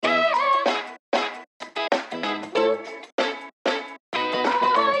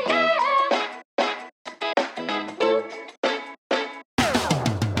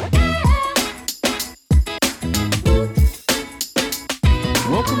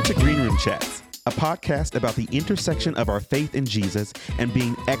Welcome to Greenroom Chats, a podcast about the intersection of our faith in Jesus and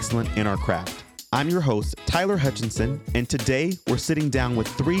being excellent in our craft. I'm your host, Tyler Hutchinson, and today we're sitting down with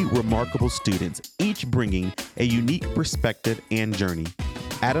three remarkable students, each bringing a unique perspective and journey.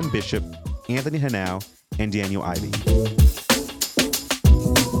 Adam Bishop, Anthony Henao, and Daniel Ivey.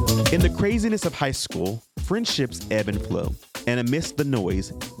 In the craziness of high school, friendships ebb and flow, and amidst the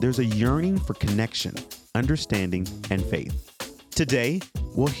noise, there's a yearning for connection, understanding, and faith. Today,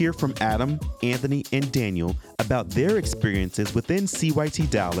 we'll hear from Adam, Anthony, and Daniel about their experiences within CYT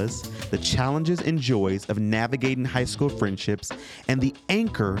Dallas, the challenges and joys of navigating high school friendships, and the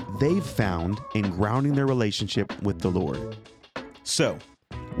anchor they've found in grounding their relationship with the Lord. So,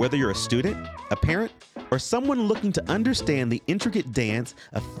 whether you're a student, a parent, or someone looking to understand the intricate dance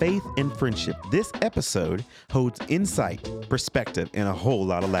of faith and friendship, this episode holds insight, perspective, and a whole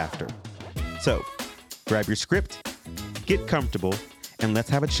lot of laughter. So, grab your script, get comfortable, and let's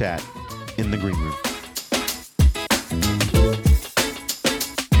have a chat in the green room.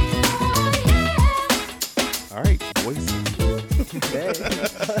 All right, boys.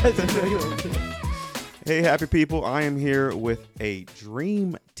 Hey, happy people. I am here with a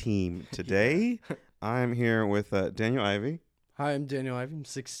dream team today. I'm here with Daniel Ivey. Hi, I'm Daniel Ivey. I'm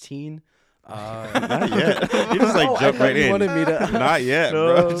 16. Not yet. You just jump right in. You wanted me to. Not yet,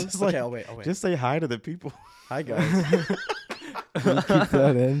 bro. Just Okay, I'll wait. just say hi to the people. Hi, guys. Keep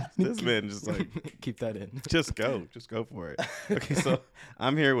that in. This man just Keep that in. just go for it. Okay, so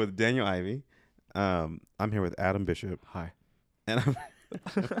I'm here with Daniel Ivey. I'm here with Adam Bishop. Hi. And I'm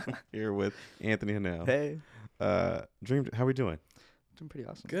here with Anthony Henao. Hey. Dream, how we doing? Doing pretty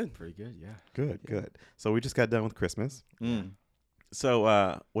awesome. Good. Pretty good, yeah. Good. So we just got done with Christmas. Mm.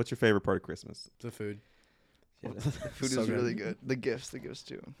 So what's your favorite part of Christmas? The food. Yeah, the food So is good. really good. The gifts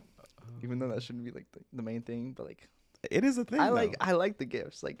too. Even though that shouldn't be like the main thing, but like It is a thing. I though. like the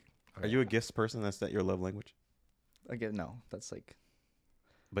gifts. Like Are you a gifts person? That's that your love language? again, no, that's like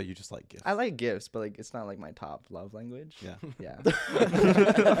But you just like gifts. I like gifts, but like it's not like my top love language. Yeah. Yeah.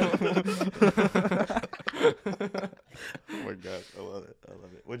 Oh my gosh, I love it.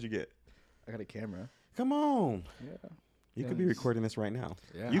 What'd you get? I got a camera. Come on. Yeah. You could be Yes. recording this right now.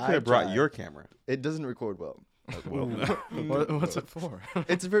 Yeah. You could I have brought tried. your camera. It doesn't record well. Well, What's it for?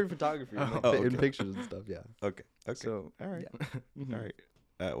 It's for photography and, Oh, and okay. pictures and stuff. Yeah. okay. So All right. yeah. Mhm. All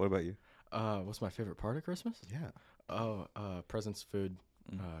right. What about you? What's my favorite part of Christmas? Yeah. Presents, food,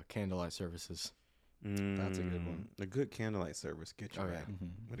 candlelight services. That's a good one. A good candlelight service. Get you Oh, right. yeah.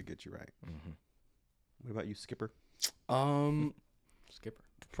 Mhm. Would get you right. Mm-hmm. What about you, Skipper? Skipper.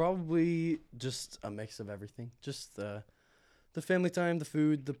 Probably just a mix of everything. Just the family time, the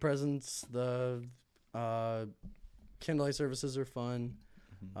food, the presents, the candlelight services are fun.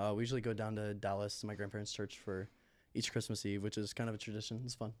 We usually go down to Dallas to my grandparents' church for each Christmas Eve, which is kind of a tradition.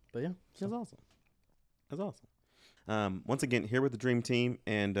 It's fun. But yeah. That's awesome. That's awesome. Once again, here with the Dream Team,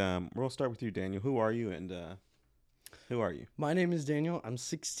 and we'll start with you, Daniel. Who are you, and who are you? My name is Daniel. I'm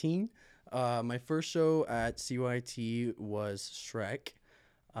 16. My first show at CYT was Shrek.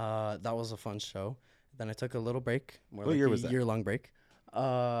 That was a fun show. Then I took a little break. What year was that? Year-long break.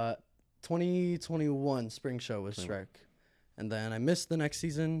 2021 spring show was Shrek. And then I missed the next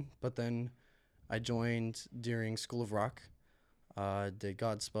season, but then I joined during School of Rock. Did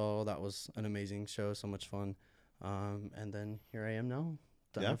Godspell. That was an amazing show. So much fun. And then here I am now.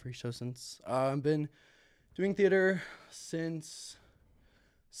 Done every show since. I've been doing theater since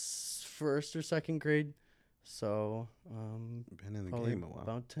first or second grade. So, Been in the probably game a while.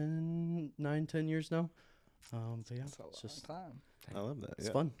 about 10 years now. So yeah, That's a it's long just, time. I love that. it's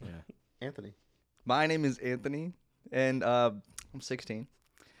Yeah. fun. Yeah. Anthony. My name is Anthony, and I'm 16.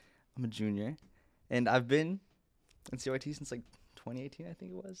 I'm a junior, and I've been in CYT since like 2018, I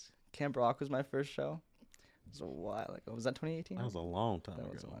think it was. Camp Rock was my first show. It was a while ago. Was that 2018? That was a long time That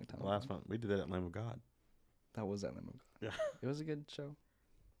ago. was a long time The last ago. one we did that at Lamb of God. That was that Lamb of God. Yeah. It was a good show.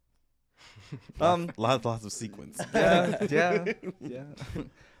 Lots of sequence. Yeah.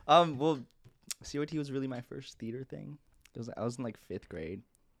 Well, CYT was really my first theater thing. I was in like 5th grade.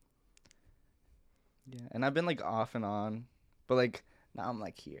 Yeah, and I've been like off and on, but like now I'm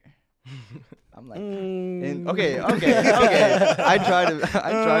like here. I'm like, okay. I try to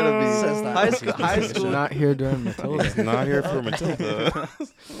Says that. be high school. Not here during He's Matilda. not here for Matilda.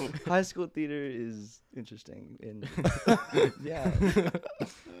 High school theater is interesting, and yeah,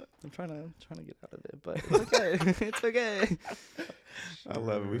 I'm trying to get out of it, but it's okay. It's okay. I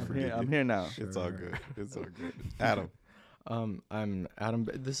love it. We forget. I'm here now. It's all good. It's all good. Adam. I'm Adam.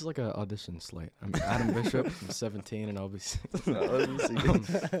 This is like an audition slate. I'm Adam Bishop. I'm 17, and I'll be.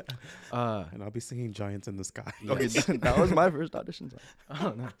 And I'll be singing "Giants in the Sky." Okay, that was my first audition song.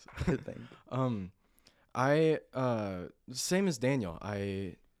 Oh, nice. Thank you. I same as Daniel.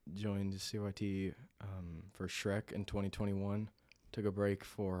 I joined CYT for Shrek in 2021. Took a break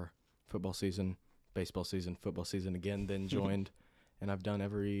for football season, baseball season, football season again. Then joined, and I've done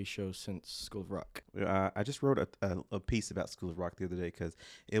every show since School of Rock. I just wrote a piece about School of Rock the other day because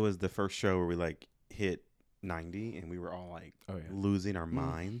it was the first show where we like hit 90 and we were all like losing our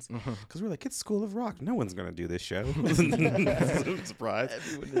minds because we're like, it's School of Rock, no one's gonna do this show. Surprise.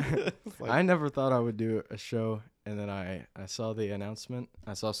 I never thought I would do a show, and then I saw the announcement.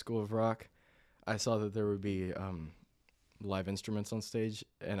 I saw School of Rock. I saw that there would be live instruments on stage,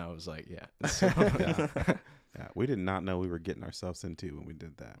 and I was like, Yeah, we did not know we were getting ourselves into when we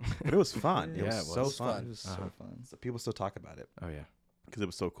did that, but it was fun. It was so fun. It was so fun. So people still talk about it. Oh yeah, because it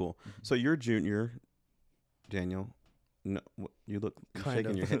was so cool. So you're junior, Daniel. No, you look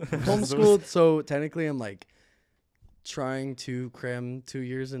shaking your head. Homeschooled, so technically I'm like trying to cram 2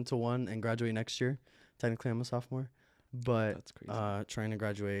 years into one and graduate next year. Technically I'm a sophomore, but That's crazy. trying to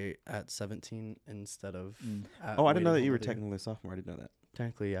graduate at 17 instead of. I didn't know that you were technically a sophomore. I didn't know that.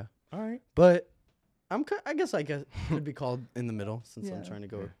 Technically, yeah. All right, But I guess could be called in the middle since I'm Yeah. trying to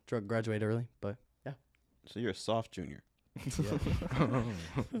go graduate early. But yeah, so you're a soft junior.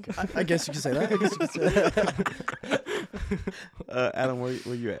 I guess you could say that. I guess you could say that. Adam, where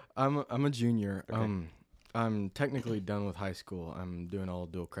you at? I'm a junior. Okay. I'm technically done with high school. I'm doing all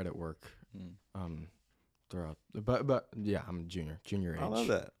dual credit work. Throughout, but yeah, I'm a junior age. I love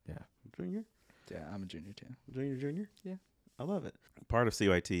that. Yeah. Junior. Yeah, I'm a junior too. Junior. Yeah. I love it. Part of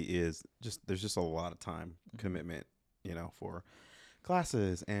CYT is there's just a lot of time commitment, for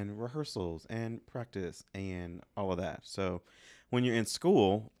classes and rehearsals and practice and all of that. So when you're in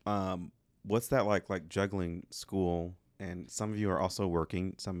school, what's that like juggling school? And some of you are also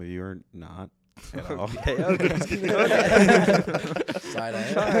working, some of you are not at all. Side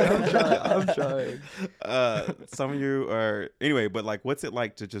I'm trying. Some of you are anyway, but like what's it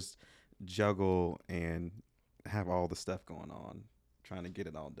like to just juggle and have all the stuff going on, trying to get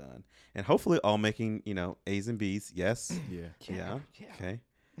it all done, and hopefully all making A's and B's? Yes. Yeah. Okay.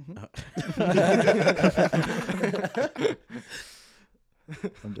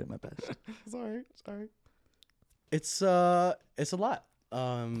 I'm doing my best. Sorry. It's a lot.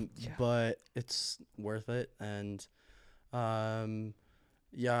 But it's worth it. And I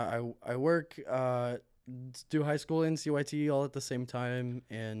work do high school and CYT all at the same time,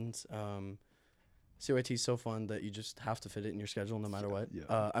 and CYT is so fun that you just have to fit it in your schedule no matter what.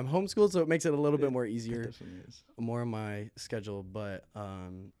 Yeah. I'm homeschooled, so it makes it a little bit more It easier, definitely is. more on my schedule, but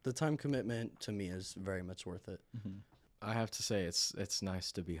the time commitment to me is very much worth it. I have to say it's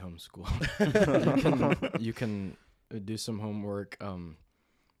nice to be homeschooled. you can do some homework,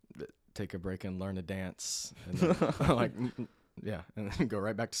 take a break and learn to dance, and then, and then go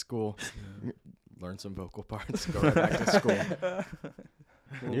right back to school, learn some vocal parts, go right back to school.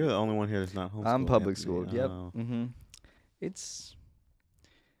 You're the only one here that's not homeschooled. I'm public Anthony. schooled. Yep. Oh. It's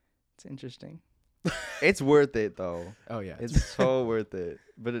interesting. It's worth it though. Oh yeah, It's so worth it.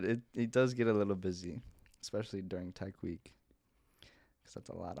 But it does get a little busy, especially during tech week, because that's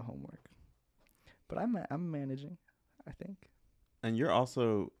a lot of homework. But I'm managing, I think. And you're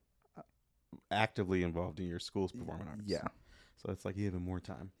also actively involved in your school's performing arts. Yeah. So it's like you have more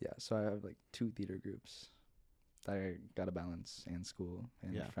time. Yeah. So I have like 2 theater groups that I got to balance, and school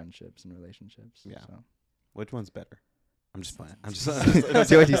and friendships and relationships. Yeah. So. Which one's better? I'm just playing.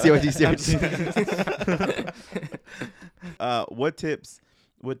 CYT.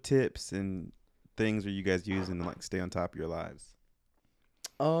 What tips and things are you guys using to like stay on top of your lives?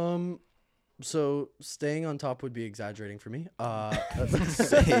 So staying on top would be exaggerating for me.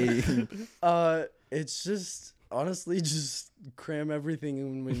 It's just honestly just cram everything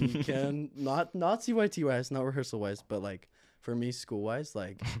in when you can. Not CYT wise, not rehearsal wise, but like for me school wise,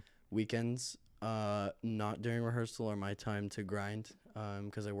 like weekends, not during rehearsal are my time to grind.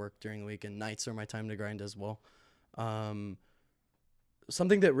 Because I work during the week, and nights are my time to grind as well.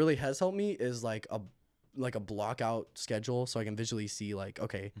 Something that really has helped me is like a block out schedule, so I can visually see like,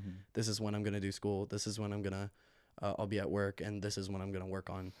 okay, this is when I'm gonna do school, this is when I'm gonna I'll be at work, and this is when I'm gonna work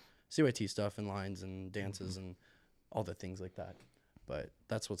on CYT stuff and lines and dances and all the things like that. But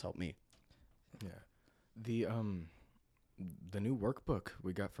that's what's helped me. Yeah. The new workbook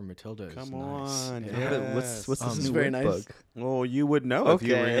we got from Matilda is Come nice. on. It Yeah. has- What's This this is new very nice. workbook? Well, you would know if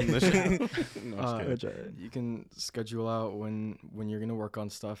you were in the show. No, I'm just kidding. You can schedule out when you're gonna work on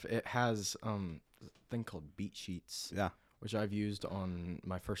stuff. It has a thing called beat sheets. Yeah. which I've used on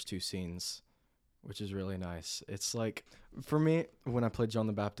my first 2 scenes, which is really nice. It's like, for me, when I played John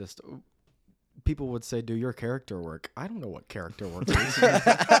the Baptist, people would say, do your character work. I don't know what character work is.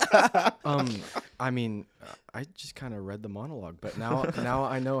 I mean, I just kind of read the monologue, but now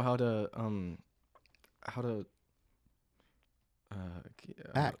I know how to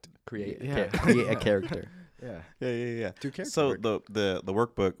Act. Create Yeah. a character. Yeah. Yeah. Do character So work. the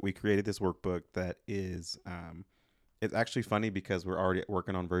workbook, we created this workbook that is it's actually funny because we're already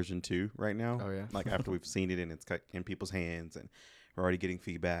working on version 2 right now. Oh, yeah? Like after we've seen it and it's in people's hands and we're already getting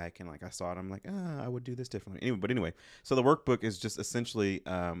feedback, and like I saw it, I'm like, I would do this differently. Anyway, so the workbook is just essentially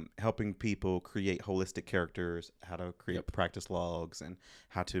helping people create holistic characters, how to create practice logs, and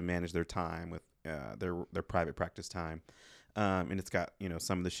how to manage their time with their private practice time. And it's got,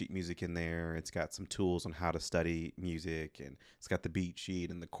 some of the sheet music in there. It's got some tools on how to study music, and it's got the beat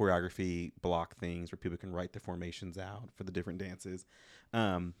sheet and the choreography block things where people can write the formations out for the different dances.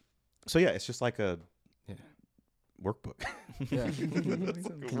 So yeah, it's just like a workbook. Yeah.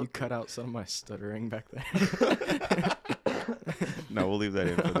 Can you cut out some of my stuttering back there? No, we'll leave that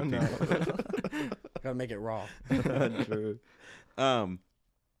in for the people. Gotta make it raw. True.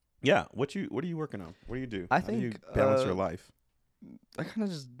 Yeah. What are you working on? What do you do? I How do you think, balance your life? I kind of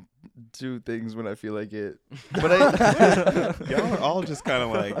just do things when I feel like it. But Y'all are all just kind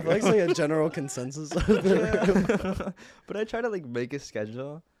of like. I feel like it's like a general consensus of the room. But I try to like make a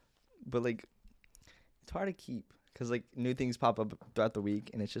schedule, but like it's hard to keep because like new things pop up throughout the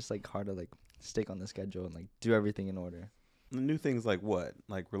week, and it's just like hard to like stick on the schedule and like do everything in order. New things like what?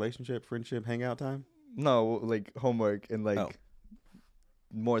 Like relationship, friendship, hangout time? No, like homework and like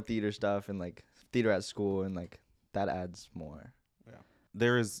more theater stuff and like theater at school, and like that adds more. Yeah.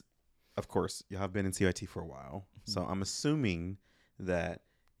 There is, of course, y'all have been in CYT for a while, so I'm assuming that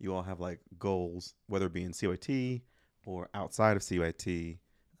you all have like goals, whether it be in CYT or outside of CYT.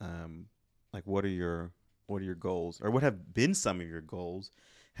 Like what are your goals, or what have been some of your goals?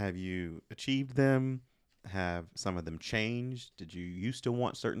 Have you achieved them? Have some of them changed? Did you used to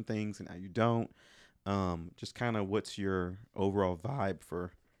want certain things and now you don't? Just kind of what's your overall vibe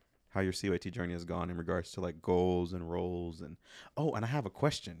for how your CYT journey has gone in regards to like goals and roles? And I have a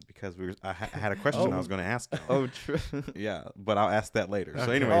question because I had a question I was going to ask y'all. Oh, true. Yeah, but I'll ask that later. So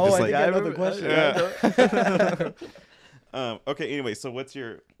Okay. anyway, Oh, just I like think I have another question. Yeah. Okay. Anyway, so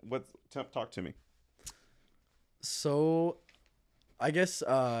talk to me. So, I guess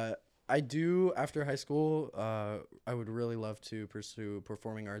I do after high school. I would really love to pursue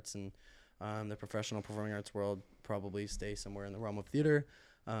performing arts and the professional performing arts world. Probably stay somewhere in the realm of theater.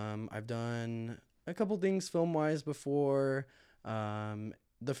 I've done a couple things film wise before.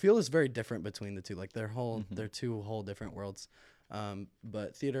 The feel is very different between the two. Like they're two whole different worlds.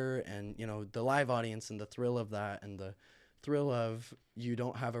 But theater and the live audience and the thrill of that, and the thrill of you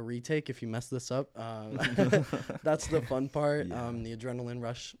don't have a retake if you mess this up. That's the fun part. Yeah. The adrenaline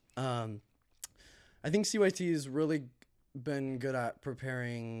rush. I think CYT has really been good at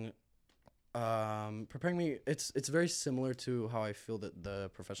preparing me. It's very similar to how I feel that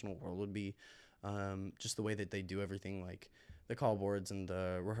the professional world would be. Just the way that they do everything, like the call boards and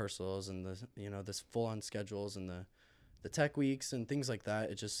the rehearsals and the this full on schedules and the tech weeks and things like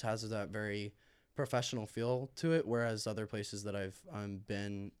that. It just has that very professional feel to it, whereas other places that I've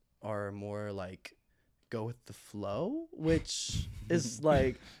been are more like go with the flow, which is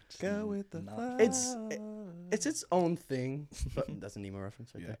like Go with the flow. it's its own thing. But that's an emo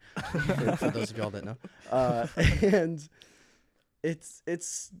reference right there for those of y'all that know. And it's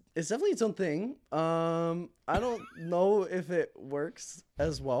definitely its own thing. I don't know if it works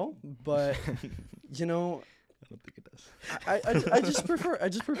as well, but I don't think it does. I just prefer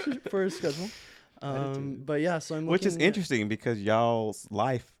a schedule. But yeah, so I'm Which is looking at- interesting because y'all's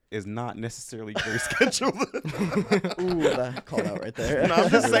life is not necessarily very scheduled. Ooh, that called out right there. No, I'm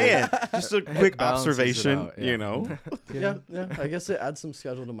just saying. Just a quick balances it observation, out, yeah. Yeah. I guess it adds some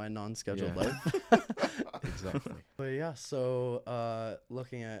schedule to my non-scheduled Yeah. life. Exactly. But yeah, so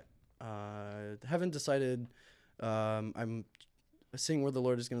looking at haven't decided. I'm seeing where the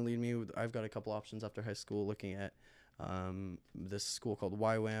Lord is going to lead me. I've got a couple options after high school. Looking at this school called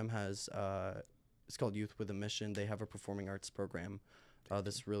YWAM has it's called Youth with a Mission. They have a performing arts program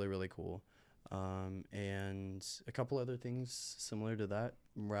that's really, really cool. And a couple other things similar to that,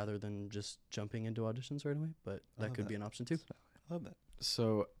 rather than just jumping into auditions right away. But that could be an option too. I love that.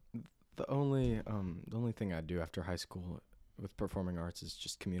 So the only thing I do after high school with performing arts is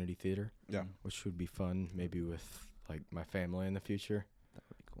just community theater. Yeah. Which would be fun, maybe with like my family in the future. That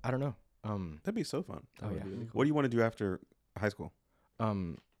would be cool. I don't know. That'd be so fun. Oh, yeah. What do you want to do after high school? I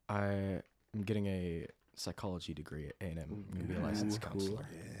am getting a psychology degree at A&M. I'm gonna be a licensed counselor.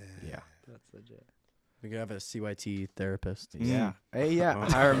 Yeah. That's legit. We could have a CYT therapist. Yeah. Hey, yeah.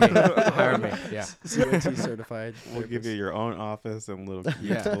 Hire me. Hire me. Yeah. CYT certified. We'll give you your own office and little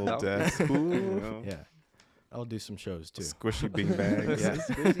Yeah. little desk. You know, Yeah. I'll do some shows too. squishy bean bags. Yeah.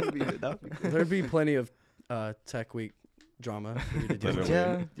 There'd be plenty of tech week drama for you to do.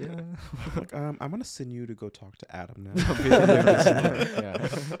 Literally. Yeah. Like, I'm gonna send you to go talk to Adam now. Yeah.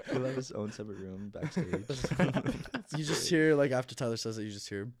 We'll have his own separate room backstage. You just hear, like, after Tyler says it, you just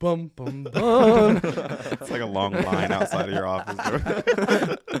hear bum bum bum. It's like a long line outside of your office door.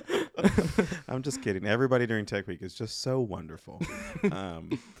 I'm just kidding. Everybody during Tech Week is just so wonderful.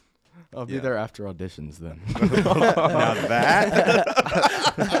 I'll be Yeah. there after auditions then. Now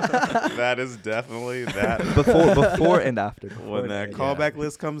that is definitely that. Before and after. When that callback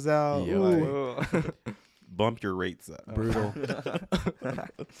list comes out, Yeah. like, bump your rates up. Brutal.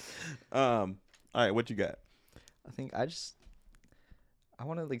 All right, what you got? I think I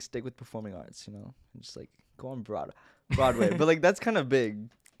want to like stick with performing arts, you know, and just like go on Broadway. But like that's kind of big,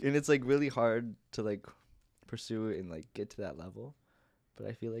 and it's like really hard to like pursue and like get to that level. But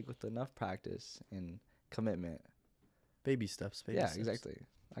I feel like with enough practice and commitment, Baby steps. Baby yeah, steps. exactly.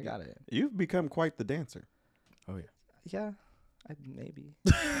 I got it. You've become quite the dancer. Oh yeah. Yeah, maybe.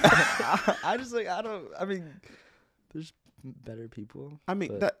 I just like I mean, there's better people. I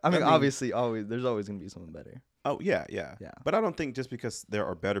mean, but- I mean, obviously, there's always gonna be someone better. Oh yeah. Yeah. But I don't think just because there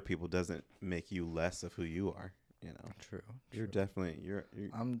are better people doesn't make you less of who you are. You know, True. you're definitely you're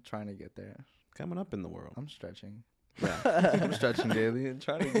I'm trying to get there. coming up in the world. I'm stretching. Yeah, I'm stretching daily and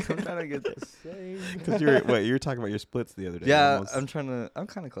I'm trying to get this. Because you were talking about your splits the other day. Yeah, almost. I'm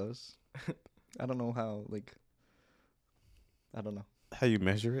kind of close. I don't know how, like, I don't know. How you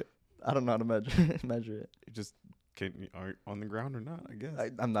measure it? I don't know how to measure it. You just are you on the ground or not? I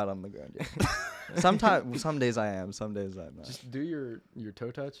guess. I'm not on the ground yet. Sometimes, some days I am, some days I'm not. Just do your toe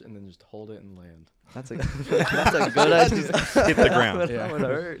touch and then just hold it and land. That's a good idea. Hit the ground. That would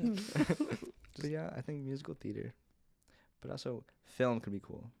hurt. But yeah, I think musical theater, but also film could be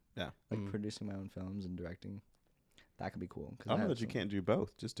cool. Yeah. Like producing my own films and directing, that could be cool. I don't know that you can't do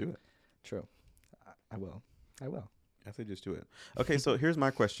both. Just do it. True. I will. I say just do it. Okay, so here's my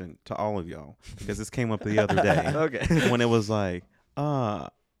question to all of y'all, because this came up the other day. Okay. When it was like, I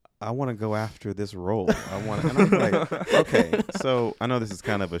want to go after this role. And I'm like, okay, so I know this is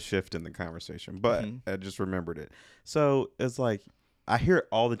kind of a shift in the conversation, but I just remembered it. So it's like, I hear it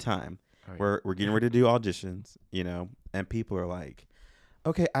all the time. Oh, yeah. We're getting ready to do auditions, you know, and people are like,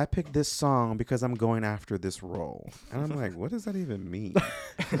 okay, I picked this song because I'm going after this role. And I'm like, what does that even mean?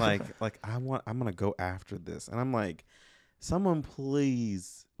 like I'm going to go after this. And I'm like, someone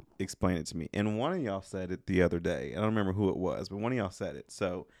please explain it to me. And one of y'all said it the other day. I don't remember who it was, but one of y'all said it.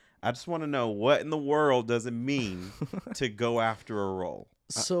 So I just want to know, what in the world does it mean to go after a role?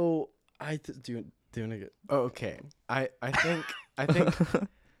 So do you want to get? Okay. I think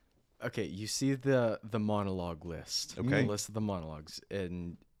okay, you see the monologue list. Okay. The list of the monologues,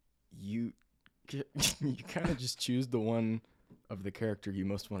 and you kind of just choose the one of the character you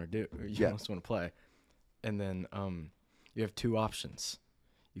most want to do, or you most want to play. And then you have two options.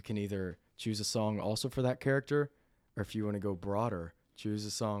 You can either choose a song also for that character, or if you want to go broader, choose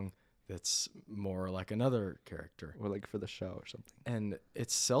a song that's more like another character. Or like for the show or something. And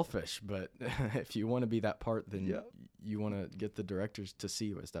it's selfish, but if you want to be that part, then Yeah. you want to get the directors to see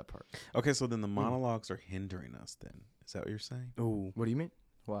you as that part. Okay, so then the monologues are hindering us then. Is that what you're saying? Oh, What do you mean?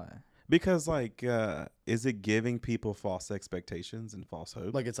 Why? Because, like, is it giving people false expectations and false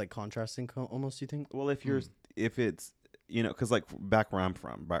hope? like it's like contrasting almost. You think? Well, if it's, you know, because like back where I'm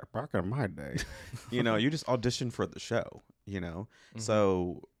from, back in my day, you know, you just audition for the show, you know,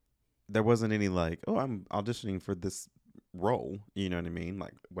 so there wasn't any like, oh, I'm auditioning for this role, you know what I mean?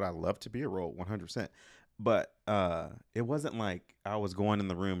 Like, would I love to be a role? 100%. But it wasn't like I was going in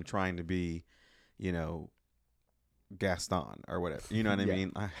the room trying to be, you know, Gaston or whatever. You know what I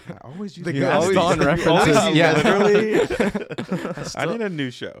mean? I always use The Gaston Gaston references. references, yeah. Literally. I need a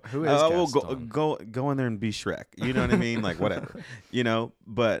new show. Who is I will Gaston? go in there and be Shrek. You know what I mean? Like whatever. You know,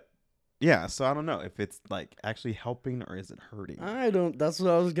 but yeah. So I don't know if it's like actually helping or is it hurting. I don't. That's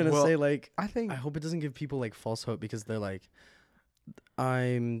what I was gonna Well, say. Like, I think I hope it doesn't give people like false hope because they're like,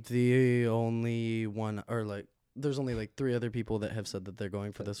 I'm the only one, or like, there's only like 3 other people that have said that they're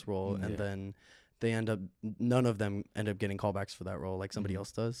going for this role, and then they none of them end up getting callbacks for that role, like somebody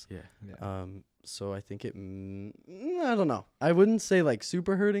else does. Yeah. So I think I don't know. I wouldn't say like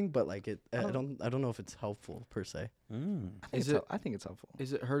super hurting, but like it. I don't know if it's helpful per se. I think it's helpful.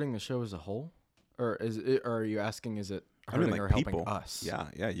 Is it hurting the show as a whole? Or or are you asking, is it I hurting mean, like or helping people. us?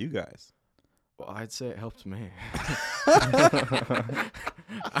 Yeah, you guys. Well, I'd say it helped me.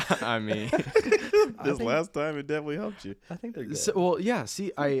 I mean, This last time it definitely helped you. I think they're good. so, well, yeah.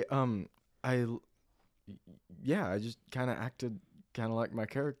 See, I just kind of acted kind of like my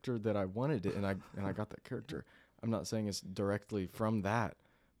character that I wanted it, and I got that character. I'm not saying it's directly from that,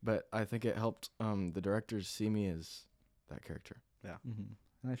 but I think it helped the directors see me as that character. Yeah. Mm-hmm.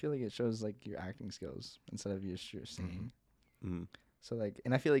 And I feel like it shows like your acting skills instead of your singing. Mm. So like,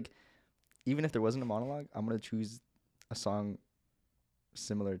 and I feel like even if there wasn't a monologue, I'm gonna choose a song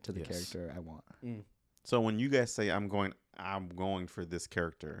similar to the Yes. character I want. So when you guys say I'm going for this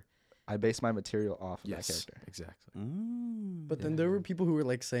character. I base my material off of that Yes, character. exactly. But then there were people who were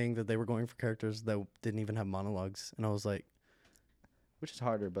like saying that they were going for characters that didn't even have monologues, and I was like, Which is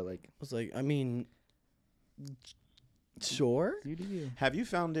harder, but like, I mean, sure. you do you. Have you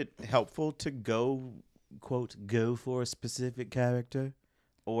found it helpful to go for a specific character,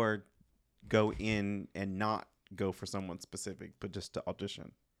 or go in and not go for someone specific, but just to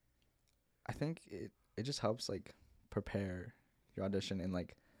audition? I think it just helps like prepare your audition and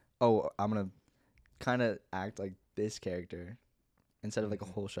like, oh, I'm gonna kind of act like this character instead of like a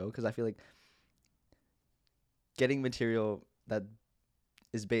whole show, because I feel like getting material that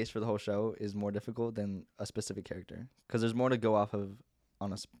is based for the whole show is more difficult than a specific character, because there's more to go off of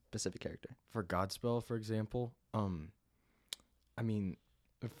on a specific character. For Godspell, for example, I mean,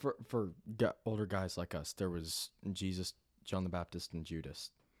 for older guys like us, there was Jesus, John the Baptist, and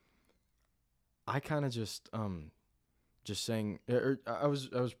Judas. I kind of just saying, I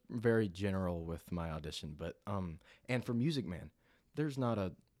was very general with my audition, but and for Music Man, there's not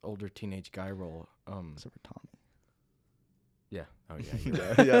a older teenage guy role. Except for Tommy. Yeah. Oh yeah. You're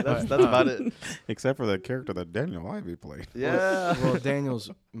right. Yeah, that's about it. Except for the character that Daniel Ivey played. Yeah. Well,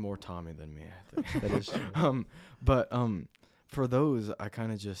 Daniel's more Tommy than me, I think. That is true. But for those, I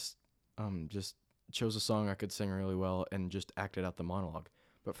kind of just chose a song I could sing really well and just acted out the monologue.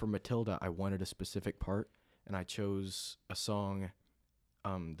 But for Matilda, I wanted a specific part, and I chose a song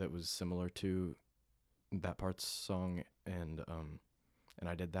that was similar to that part's song, and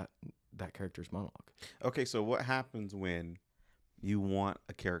I did that character's monologue. Okay, so what happens when you want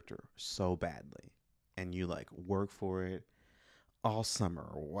a character so badly and you like work for it all summer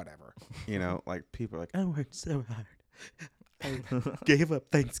or whatever? You know, like people are like, I worked so hard. I gave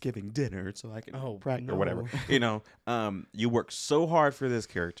up Thanksgiving dinner so I can practice or whatever. You know, you work so hard for this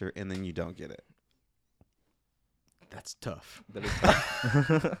character and then you don't get it. That's tough. That is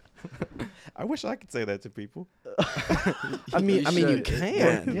tough. I wish I could say that to people. I mean, you should.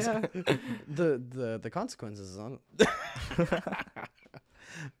 can. Yeah. The consequences on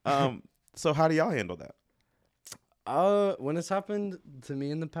So how do y'all handle that? when it's happened to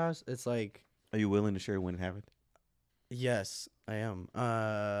me in the past, it's like, Are you willing to share when it happened? yes, I am.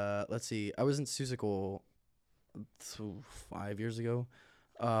 Let's see. I was in Seussical 5 years ago.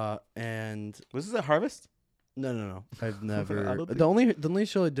 And Was this at Harvest? no. I've I never. don't think- the only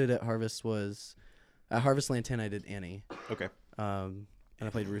show I did at Harvest was at Harvest Lantana. I did Annie. Okay. And I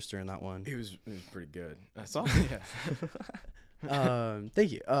played Rooster in that one. It was pretty good. I saw Yeah.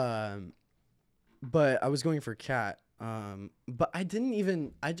 Thank you. But I was going for Cat. But I didn't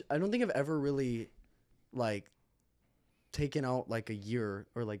even. I don't think I've ever really, like, taken out like a year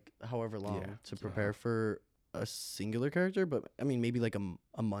or like however long to prepare for a singular character. But I mean, maybe like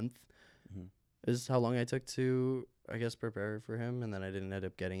a month is how long I took to, I guess, prepare for him. And then I didn't end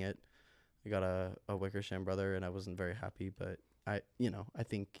up getting it. I got a Wickersham brother, and I wasn't very happy. But I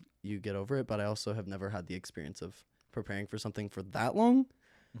think you get over it. But I also have never had the experience of preparing for something for that long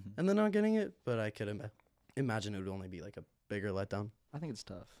and then not getting it. But I could imagine it would only be like a bigger letdown. I think it's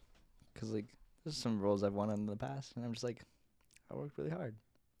tough, because like there's some roles I've won in the past, and I'm just like, I worked really hard,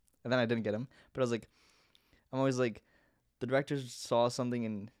 and then I didn't get them. But I was like, I'm always like, the directors saw something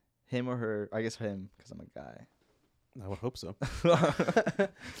in him or her. I guess him, because I'm a guy. I would hope so.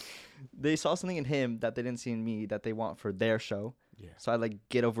 They saw something in him that they didn't see in me that they want for their show. Yeah. So I like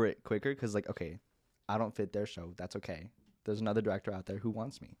get over it quicker, because like, okay, I don't fit their show. That's okay. There's another director out there who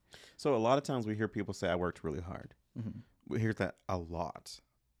wants me. So a lot of times we hear people say, I worked really hard. Mm-hmm. We hear that a lot.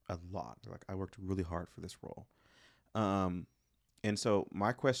 They're like, I worked really hard for this role. And so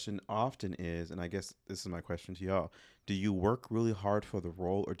my question often is, and I guess this is my question to y'all, do you work really hard for the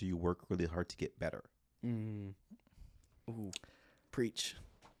role, or do you work really hard to get better? Ooh, preach.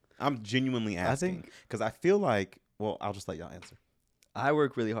 I'm genuinely asking, because I feel like, well, I'll just let y'all answer. I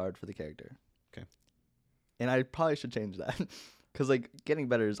work really hard for the character. Okay. And I probably should change that, because like getting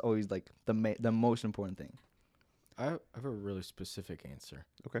better is always like the most important thing. I have a really specific answer.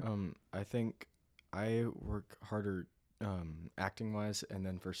 Okay. I think I work harder acting wise, and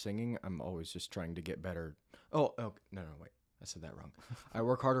then for singing, I'm always just trying to get better. Oh, no, wait, I said that wrong. I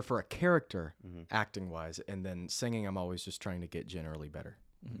work harder for a character, acting wise, and then singing, I'm always just trying to get generally better.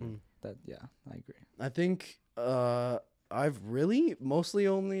 That I agree. I think I've really mostly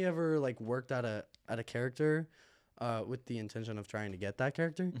only ever like worked at a character with the intention of trying to get that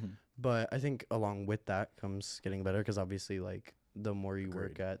character. But I think along with that comes getting better, because obviously like the more you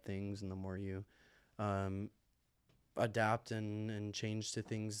work at things and the more you adapt and change to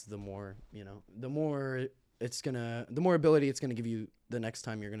things, the more, you know, the more ability it's gonna give you the next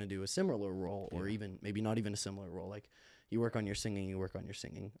time you're gonna do a similar role, or even maybe not even a similar role. Like you work on your singing.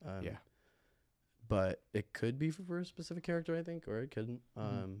 But it could be for a specific character, I think, or it couldn't.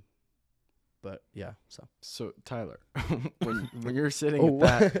 But yeah, So Tyler, when you're sitting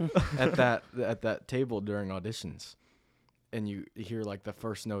at that table during auditions, and you hear like the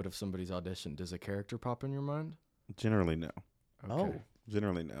first note of somebody's audition, does a character pop in your mind? Generally, no. Okay.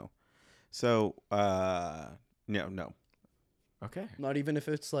 Generally, no. So, no. Okay. Not even if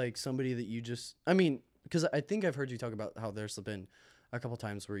it's like somebody that you just, I mean, because I think I've heard you talk about how there's been a couple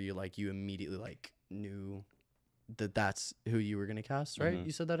times where you immediately like knew that that's who you were gonna cast, right?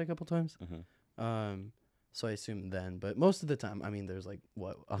 You said that a couple times. So I assume then, but most of the time, I mean, there's like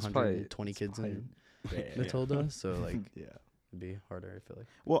what 120 kids in Matilda, so like it'd be harder. I feel like.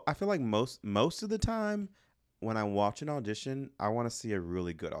 Well, I feel like most of the time when I watch an audition, I want to see a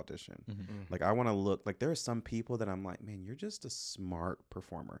really good audition. Like I want to look like there are some people that I'm like, man, you're just a smart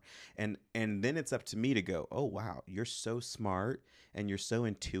performer, and then it's up to me to go, oh wow, you're so smart and you're so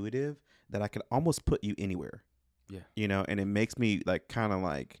intuitive that I can almost put you anywhere. Yeah, you know, and it makes me like kind of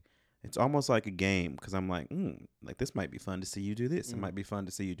like it's almost like a game, because I'm like, like this might be fun to see you do this. It might be fun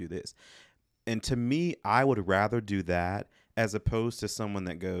to see you do this. And to me, I would rather do that as opposed to someone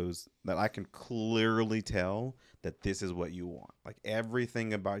that goes that I can clearly tell that this is what you want. Like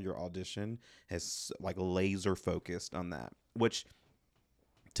everything about your audition has like laser focused on that, which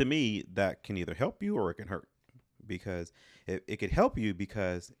to me, that can either help you or it can hurt, because it could help you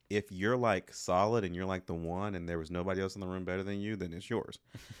because if you're like solid and you're like the one and there was nobody else in the room better than you, then it's yours.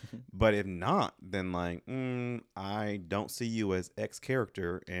 But if not, then like, I don't see you as X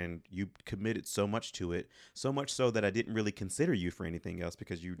character and you committed so much to it, so much so that I didn't really consider you for anything else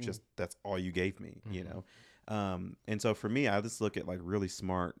because you just, that's all you gave me, you know? And so for me, I just look at like really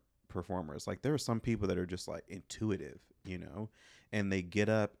smart performers. Like there are some people that are just like intuitive, you know, and they get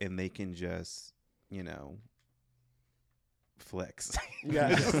up and they can just, you know, flex. Yeah.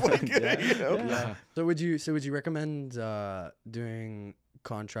 Like, you know? Yeah. So would you recommend doing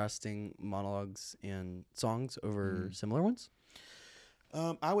contrasting monologues and songs over similar ones?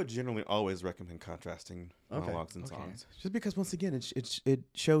 I would generally always recommend contrasting monologues and songs, just because once again it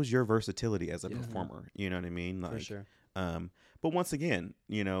shows your versatility as a performer. You know what I mean? Like, for sure. But once again,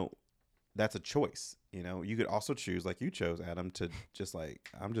 you know, that's a choice. You know, you could also choose, like you chose, Adam, to just like,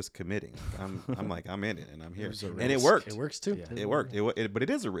 I'm just committing. I'm like, I'm in it and I'm here. And it worked. It works too. Yeah. It worked. But it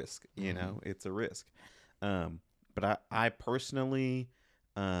is a risk, you know, it's a risk. But I personally,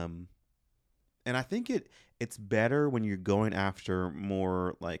 and I think it's better when you're going after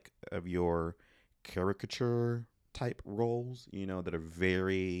more like of your caricature type roles, you know, that are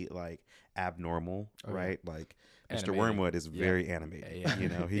very like abnormal, right? Like Mr. Wormwood is very animated. You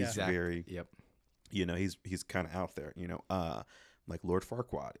know, he's very you know, he's kind of out there, you know. Like Lord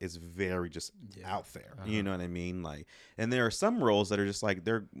Farquaad is very just out there. You know what I mean? Like, and there are some roles that are just like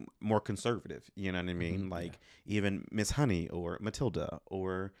they're more conservative, you know what I mean? Like even Miss Honey or Matilda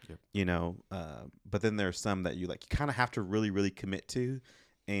or you know, but then there's some that you like you kind of have to really, really commit to.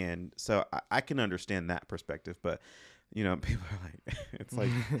 And so I can understand that perspective, but you know, people are like, it's like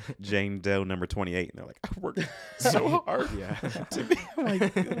Jane Doe number 28, and they're like, I worked so hard to be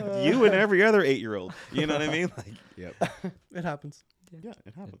like you and every other 8-year-old. You know what I mean? Like, it happens. Yeah,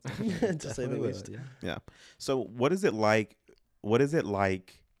 it happens. To say the least. Yeah. So, what is it like? What is it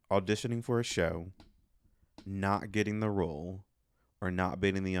like auditioning for a show, not getting the role, or not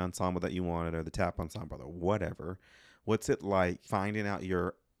being in the ensemble that you wanted, or the tap ensemble, or whatever? What's it like finding out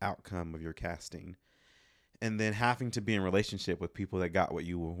your outcome of your casting? And then having to be in relationship with people that got what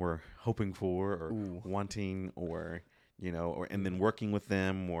you were hoping for or wanting, or you know, or and then working with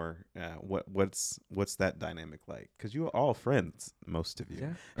them, or what's that dynamic like? Because you are all friends, most of you.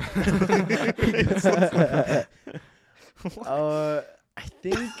 Yeah. I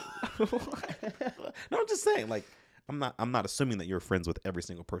think. No, I'm just saying. Like, I'm not assuming that you're friends with every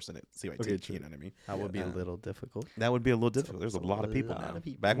single person at CYT. Okay, you know what I mean? That would be a little difficult. That would be a little difficult. There's a lot of people now.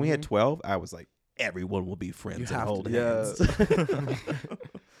 Back when we had 12, I was like, everyone will be friends and hold hands.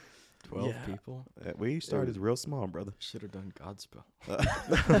 12 people. We started real small, brother. Should have done Godspell.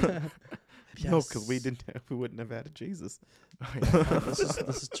 No, because we wouldn't have had a Jesus. This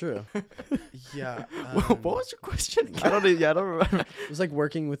is true. Yeah. What was your question again? I don't remember. It was like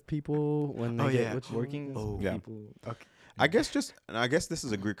working with people when they get with Working with Yeah. people. Okay. I guess this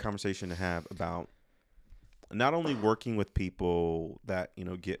is a great conversation to have about not only working with people that,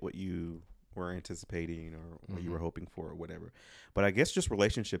 get what you were anticipating or what you were hoping for or whatever, but I guess just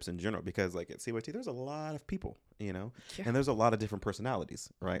relationships in general, because like at CYT, there's a lot of people, and there's a lot of different personalities,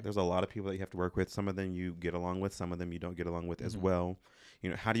 right? There's a lot of people that you have to work with. Some of them you get along with, some of them you don't get along with as well.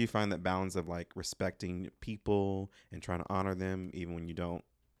 How do you find that balance of like respecting people and trying to honor them even when you don't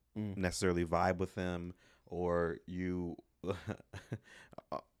necessarily vibe with them, or you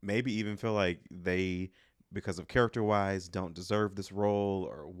maybe even feel like they, because of character wise, don't deserve this role,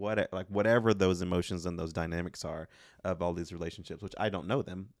 or whatever those emotions and those dynamics are of all these relationships, which I don't know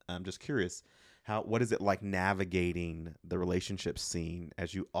them. I'm just curious, what is it like navigating the relationship scene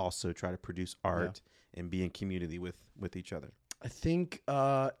as you also try to produce art and be in community with each other? I think,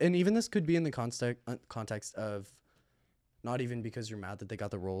 and even this could be in the context of not even because you're mad that they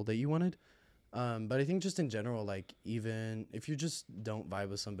got the role that you wanted, but I think just in general, like even if you just don't vibe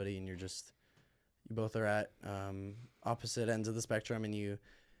with somebody and you both are at opposite ends of the spectrum and you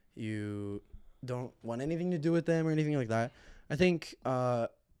don't want anything to do with them or anything like that, I think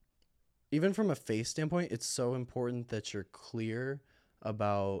even from a faith standpoint, it's so important that you're clear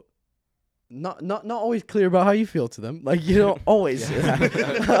about not always clear about how you feel to them. Like, you don't always.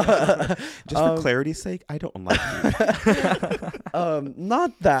 Just for clarity's sake, I don't like you.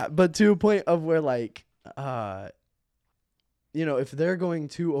 Not that, but to a point of where like, if they're going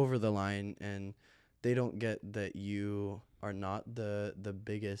too over the line and they don't get that you are not the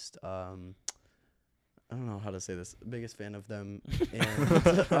biggest, I don't know how to say this, biggest fan of them.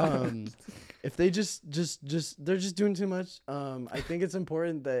 And if they they're just doing too much, I think it's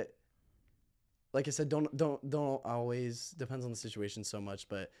important that, like I said, don't always, depends on the situation so much,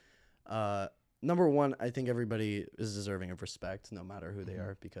 but number one, I think everybody is deserving of respect no matter who they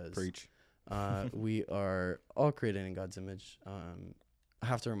are, because Preach. we are all created in God's image. I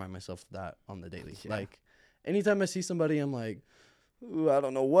have to remind myself that on the daily. Yeah. Like anytime I see somebody, I'm like, ooh, I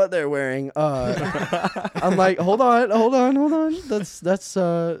don't know what they're wearing. I'm like, hold on. That's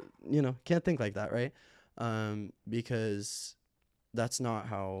can't think like that, right? Because that's not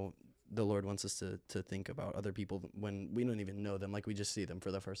how the Lord wants us to think about other people when we don't even know them. Like we just see them for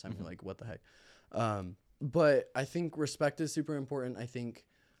the first time. You're like, what the heck? But I think respect is super important. I think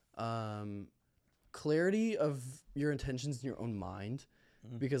clarity of your intentions in your own mind,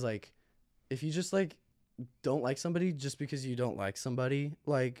 because like if you just like don't like somebody just because you don't like somebody,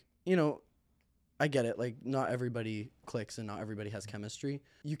 like, I get it, like not everybody clicks and not everybody has chemistry.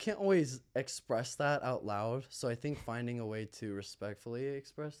 You can't always express that out loud, so I think finding a way to respectfully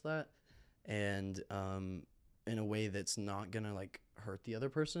express that and in a way that's not gonna like hurt the other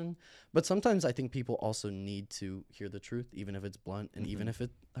person. But sometimes I think people also need to hear the truth, even if it's blunt and even if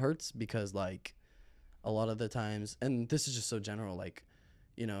it hurts, because like a lot of the times, and this is just so general, like,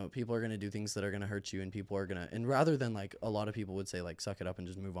 people are going to do things that are going to hurt you, and people are going to, and rather than like a lot of people would say like suck it up and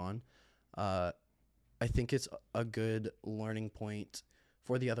just move on, I think it's a good learning point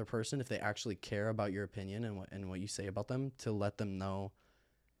for the other person, if they actually care about your opinion and what you say about them, to let them know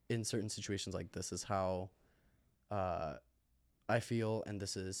in certain situations, like, this is how I feel, and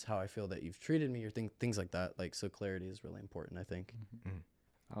this is how I feel that you've treated me, or things like that. Like, so clarity is really important, I think.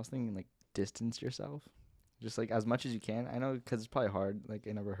 I was thinking like distance yourself, just like as much as you can. I know, because it's probably hard, like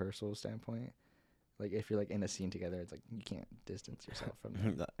in a rehearsal standpoint. Like if you're like in a scene together, it's like you can't distance yourself from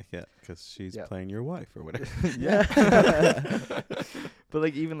them. Yeah, because she's playing your wife or whatever. Yeah. But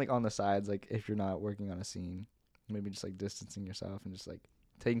like even like on the sides, like if you're not working on a scene, maybe just like distancing yourself and just like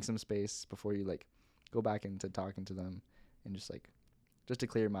taking some space before you like go back into talking to them, and just to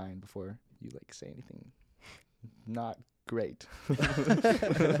clear your mind before you like say anything not great.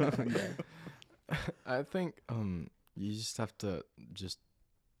 I think you just have to just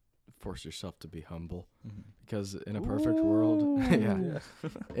force yourself to be humble, because in a perfect world,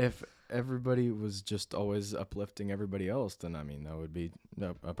 if everybody was just always uplifting everybody else, then I mean that would be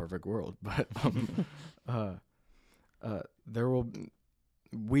a perfect world. But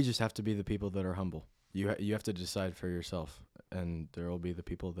we just have to be the people that are humble. You have to decide for yourself, and there will be the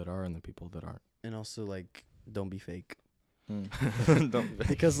people that are and the people that aren't. And also, like, don't be fake. Don't be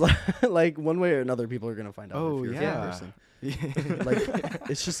Because like one way or another, people are gonna find out if you're a fake person. Like,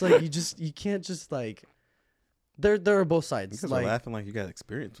 it's just like you can't just like, there are both sides. Because like, laughing like you got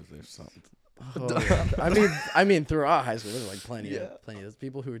experience with this or something. Oh, yeah. I mean, throughout high school, there's like plenty of those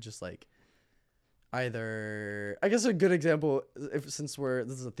people who are just like, either, I guess a good example, since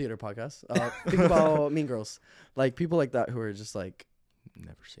this is a theater podcast, think about Mean Girls, like people like that who are just like,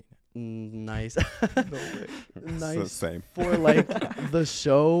 Never seen it. nice, No way. nice Same. for like the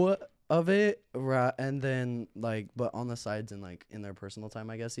show of it, and then like, but on the sides and like in their personal time,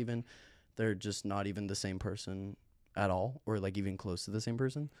 I guess even they're just not even the same person at all, or like even close to the same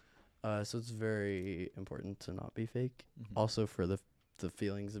person. So it's very important to not be fake. Mhm. Also for the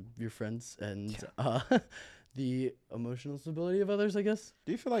feelings of your friends and the emotional stability of others, I guess.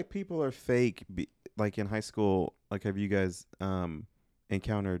 Do you feel like people are fake, like in high school? Like, have you guys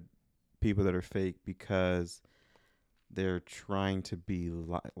encountered people that are fake because they're trying to be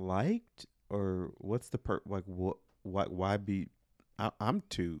liked, or what's the like what why be? I'm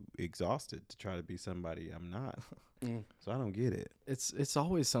too exhausted to try to be somebody I'm not, so I don't get it. It's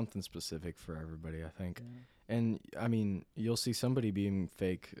always something specific for everybody, I think. And I mean, you'll see somebody being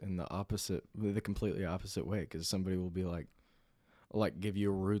fake in the completely opposite way, because somebody will be like give you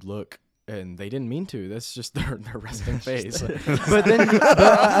a rude look, and they didn't mean to. That's just their resting face. But then,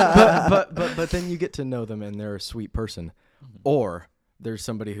 but then you get to know them, and they're a sweet person. Mm-hmm. Or there's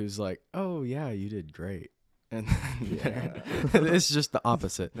somebody who's like, "Oh yeah, you did great," and it's just the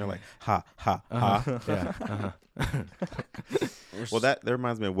opposite. They're like, ha ha ha. Yeah. Uh-huh. Well, that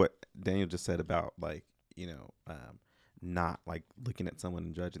reminds me of what Daniel just said about like, not like looking at someone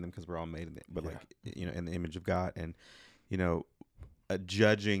and judging them, because we're all made in it, but like, in the image of God, and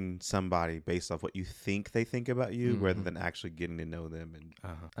judging somebody based off what you think they think about you, rather than actually getting to know them. And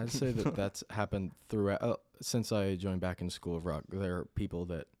I'd say that's happened throughout since I joined back in School of Rock. There are people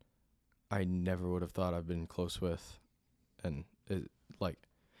that I never would have thought I've been close with, and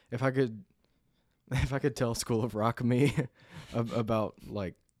if I could tell School of Rock me about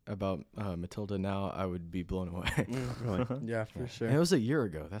Matilda now, I would be blown away. really, Yeah, for sure. And it was a year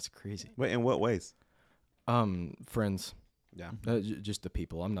ago. That's crazy. wait, in what ways? Friends. Yeah. Just the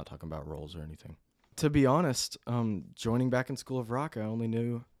people. I'm not talking about roles or anything. To be honest, joining back in School of Rock, I only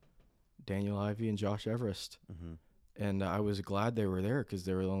knew Daniel Ivey and Josh Everest. Mm-hmm. And I was glad they were there, because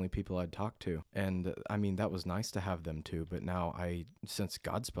they were the only people I'd talked to. And I mean, that was nice to have them too. But now since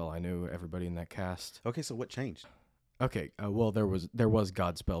Godspell, I knew everybody in that cast. Okay, so what changed? Okay, well, there was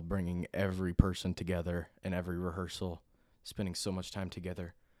Godspell bringing every person together in every rehearsal, spending so much time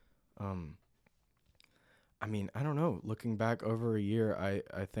together. I mean, I don't know. Looking back over a year,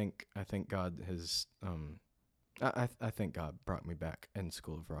 I think God has I think God brought me back in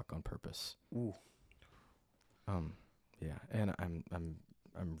School of Rock on purpose. Ooh. Yeah, and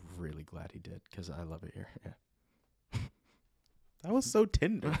I'm really glad He did, because I love it here. Yeah. That was so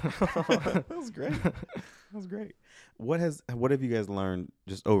tender. That was great. That was great. What have you guys learned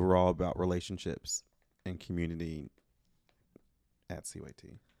just overall about relationships and community at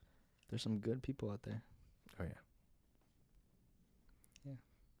CYT? There's some good people out there. Oh yeah.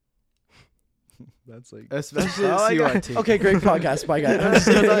 That's like Especially Oh at my God. CYT. Okay, great podcast. Bye, guys.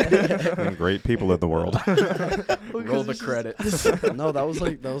 And great people in the world. Roll the credits. No, that was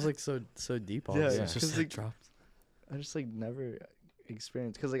like so deep. All Yeah, this. yeah. It's just 'Cause, like like, dropped. I just like never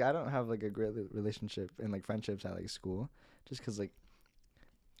experienced, because like I don't have like a great relationship and like friendships at like school, just because like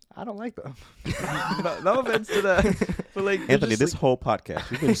I don't like them. no offense to that, but like Anthony, just, this whole podcast,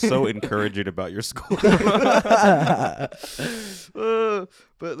 you've been so encouraging about your school.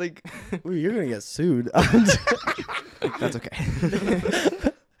 but like Ooh, you're gonna get sued. that's okay.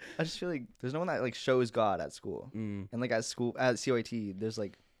 I just feel like there's no one that like shows God at school, and like at CYT, there's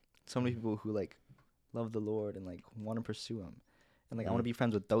like so many people who like love the Lord and like want to pursue Him, and like I want to be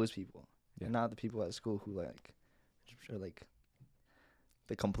friends with those people, and not the people at school who like are like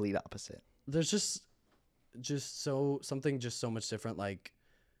the complete opposite. There's just something so much different. Like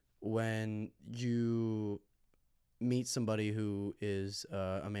when you meet somebody who is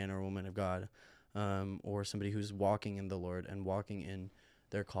a man or a woman of God, or somebody who's walking in the Lord and walking in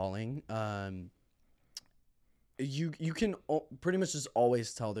their calling, you can pretty much just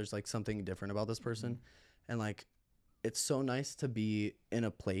always tell there's like something different about this person. And like it's so nice to be in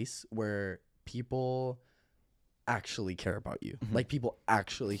a place where people actually care about you. Like people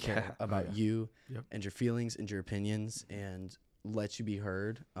actually care about you and your feelings and your opinions, and let you be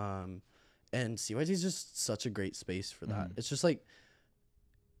heard. And CYT is just such a great space for that. It's just like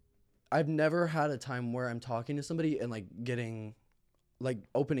I've never had a time where I'm talking to somebody and like getting like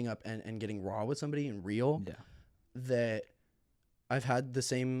opening up and getting raw with somebody and real, that I've had the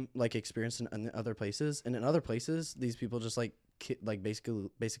same like experience in other places. And in other places, these people just like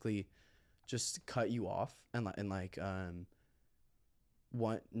basically just cut you off and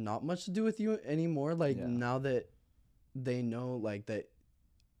want not much to do with you anymore. Like Yeah. now that they know like that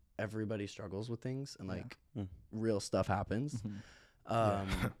everybody struggles with things and like real stuff happens.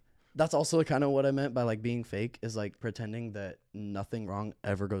 That's also kind of what I meant by like being fake, is like pretending that nothing wrong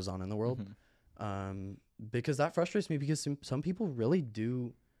ever goes on in the world. Because that frustrates me, because some people really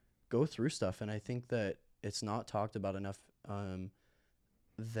do go through stuff, and I think that it's not talked about enough,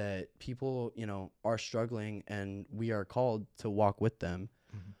 that people, you know, are struggling and we are called to walk with them,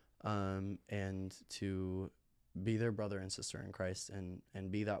 and to be their brother and sister in Christ,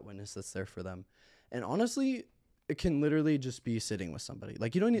 and be that witness that's there for them. And honestly, it can literally just be sitting with somebody.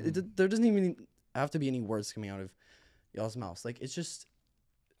 Like, you don't need, there doesn't even have to be any words coming out of y'all's mouths. Like, it just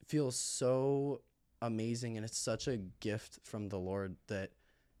feels so amazing, and it's such a gift from the Lord that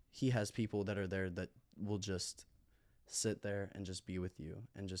he has people that are there that will just sit there and just be with you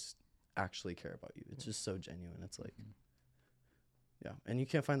and just actually care about you. It's just so genuine. It's like, yeah. And you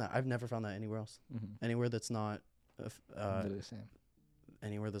can't find that. I've never found that anywhere else. Anywhere that's not, Literally the same.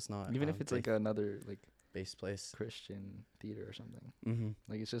 anywhere that's not, Even if it's like another like base place. Christian theater or something.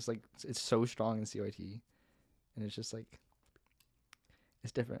 Like, it's just like, it's so strong in CYT, and it's just like,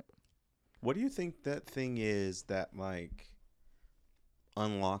 it's different. What do you think that thing is that like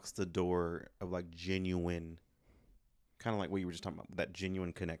unlocks the door of like genuine, kind of like what you were just talking about, that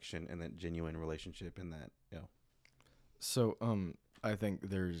genuine connection and that genuine relationship and that, you know? So, I think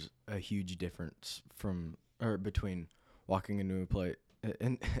there's a huge difference between walking into a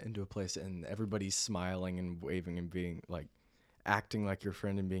place and everybody's smiling and waving and being like acting like your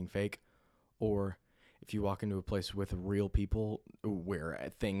friend and being fake, or if you walk into a place with real people where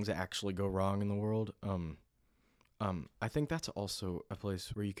things actually go wrong in the world. I think that's also a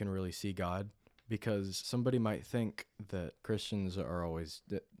place where you can really see God, because somebody might think that Christians are always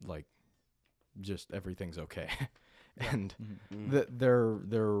like just everything's okay. And that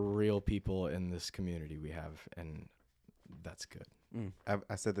they're real people in this community we have, and that's good.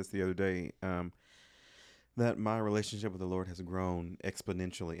 I said this the other day, that my relationship with the Lord has grown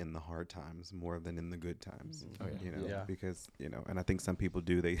exponentially in the hard times more than in the good times. Oh, yeah. You know, Yeah. because, you know, and I think some people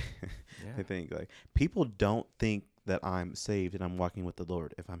do, they think like, people don't think that I'm saved and I'm walking with the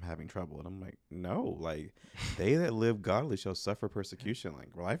Lord if I'm having trouble. And I'm like, no, like, they that live godly shall suffer persecution.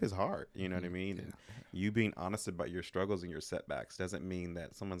 Like, life is hard, you know what I mean? And you being honest about your struggles and your setbacks doesn't mean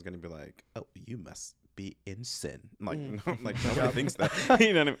that someone's going to be like, oh, you must be in sin. Like, like nobody thinks that.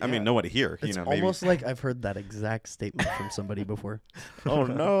 You know what I mean? Nobody here. It's you know, almost like I've heard that exact statement from somebody before. Oh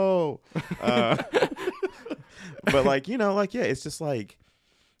no. But like, you know, like, yeah, it's just like,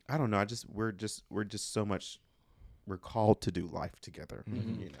 I don't know. We're just so much, we're called to do life together.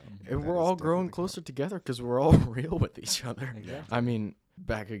 You know, And we're that all is growing definitely closer together because we're all real with each other. Exactly. I mean,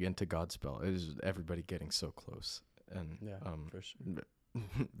 back again to Godspell, is everybody getting so close, and for sure.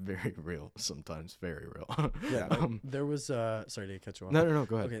 very real sometimes, very real. Yeah. There was sorry to cut you off. No,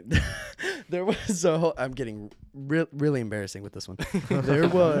 go ahead. Okay. There was I'm getting really embarrassing with this one. There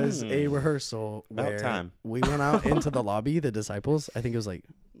was a rehearsal About where time. we went out into the lobby, the disciples. I think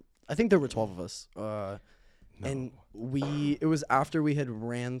there were 12 of us. And it was after we had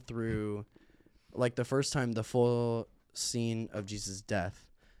ran through, like, the first time, the full scene of Jesus' death.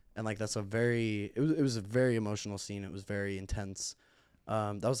 And like, it was a very emotional scene. It was very intense.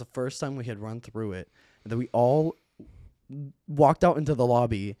 That was the first time we had run through it. And then we all walked out into the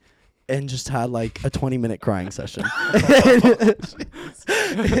lobby and just had like a 20-minute crying session. Oh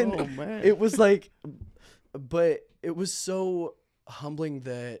man. It was like, but it was so humbling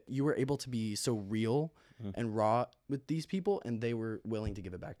that you were able to be so real and raw with these people, and they were willing to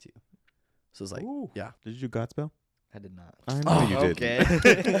give it back to you. So it's like, yeah. Did you do Godspell? I did not. I know you did. Okay.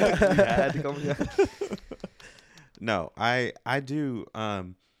 You had to come. No, I do.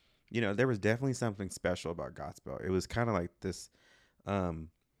 You know, there was definitely something special about Godspell. It was kind of like this,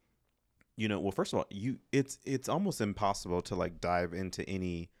 you know, well, first of all, it's almost impossible to like dive into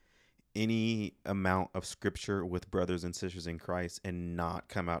any amount of scripture with brothers and sisters in Christ and not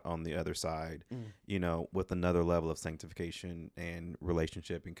come out on the other side, you know, with another level of sanctification and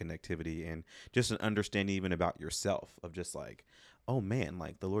relationship and connectivity and just an understanding even about yourself of just like, oh man,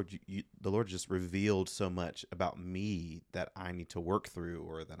 like the Lord just revealed so much about me that I need to work through,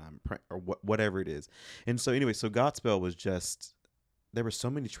 or that whatever it is. And so anyway, so Godspell was just, there were so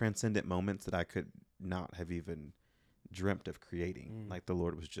many transcendent moments that I could not have even dreamt of creating. Like the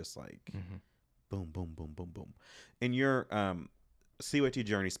Lord was just like, boom, boom, boom, boom, boom. In your CYT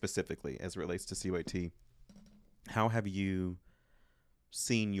journey specifically, as it relates to CYT, how have you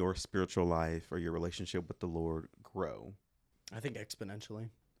seen your spiritual life or your relationship with the Lord grow? I think exponentially.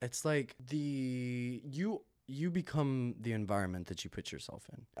 It's like you you become the environment that you put yourself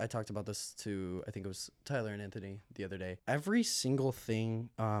in. I talked about this to, I think it was Tyler and Anthony the other day. Every single thing,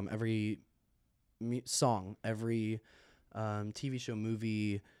 every song, every TV show,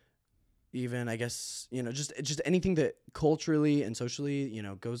 movie, even I guess, just anything that culturally and socially,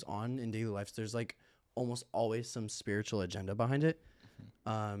 goes on in daily life, there's like almost always some spiritual agenda behind it.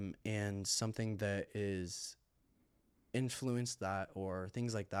 And something that is influenced that or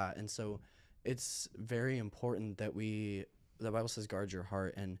things like that. And so it's very important that the Bible says, guard your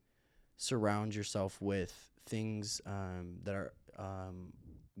heart and surround yourself with things that are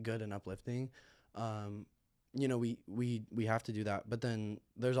good and uplifting. We have to do that, but then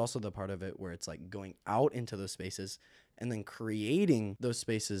there's also the part of it where it's like going out into those spaces and then creating those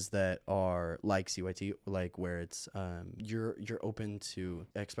spaces that are like CYT, like where it's you're open to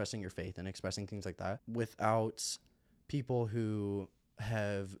expressing your faith and expressing things like that without people who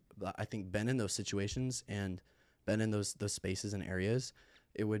have, I think, been in those situations and been in those spaces and areas.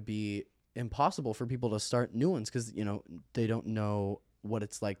 It would be impossible for people to start new ones because they don't know what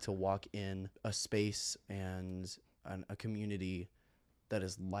it's like to walk in a space and a community that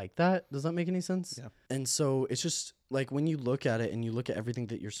is like that. Does that make any sense? Yeah. And so it's just like when you look at it and you look at everything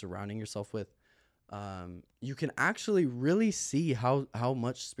that you're surrounding yourself with, you can actually really see how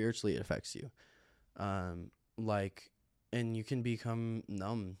much spiritually it affects you. And you can become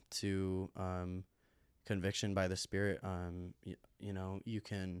numb to conviction by the Spirit. You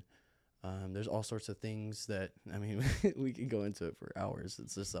can. There's all sorts of things that, I mean, we can go into it for hours.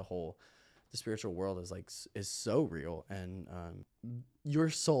 It's just the spiritual world is so real, and your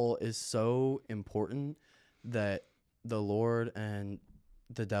soul is so important that the Lord and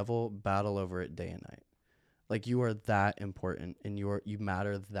the devil battle over it day and night. Like, you are that important, and you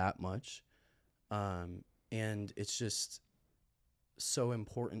matter that much, and it's just so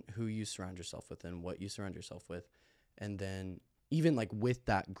important who you surround yourself with and what you surround yourself with, and then even like with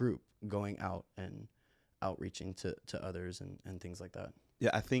that group going out and outreaching to others and things like that. Yeah,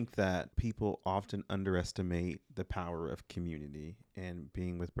 I think that people often underestimate the power of community and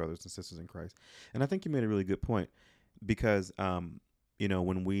being with brothers and sisters in Christ. And I think you made a really good point because,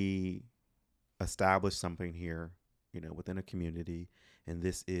 when we establish something here, within a community, and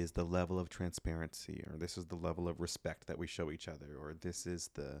this is the level of transparency, or this is the level of respect that we show each other, or this is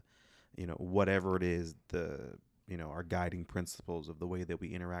the, whatever it is, our guiding principles of the way that we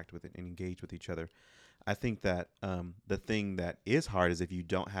interact with it and engage with each other. I think that the thing that is hard is if you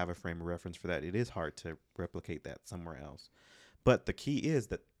don't have a frame of reference for that, it is hard to replicate that somewhere else. But the key is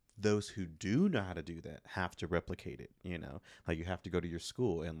that those who do know how to do that have to replicate it, like you have to go to your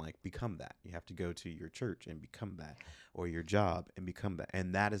school and like become that. You have to go to your church and become that, or your job and become that.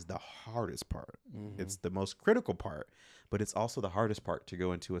 And that is the hardest part. Mm-hmm. It's the most critical part, but it's also the hardest part to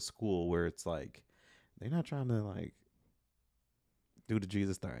go into a school where it's like, they're not trying to like do the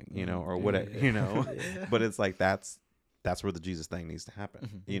Jesus thing, or whatever, yeah. But it's like, that's where the Jesus thing needs to happen.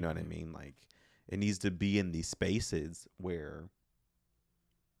 Mm-hmm. You know what I mean? Like, it needs to be in these spaces where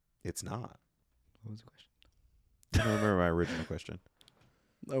it's not. What was the question? I don't remember my original question.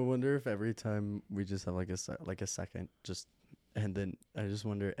 I wonder if every time we just have like a second, and then I just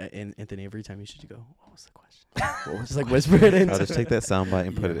wonder, and Anthony, every time you should go, what was the question? What was just like whisper it into. I'll just take that soundbite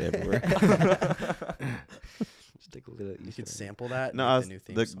and put it everywhere. Just take a little. You could sample that. No,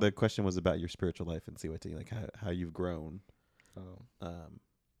 the question was about your spiritual life in CYT, like how you've grown,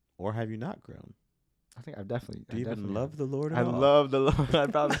 or have you not grown? I think I've definitely. Do you even love the Lord? I love the Lord. I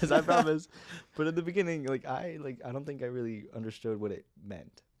promise. I promise. But in the beginning, I don't think I really understood what it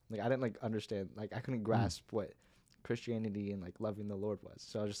meant. Like, I didn't understand. Like, I couldn't grasp what Christianity and loving the Lord was.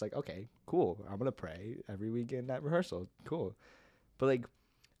 So I was just like, okay, cool. I'm gonna pray every weekend at rehearsal. Cool. But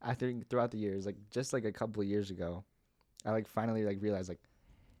I think throughout the years, just a couple of years ago, I finally realized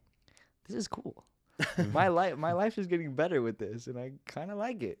this is cool. my life is getting better with this, and I kind of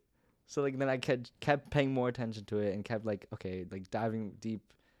like it. So then I kept paying more attention to it and kept diving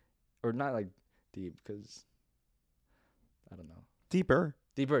deep, or not deep, because I don't know. Deeper,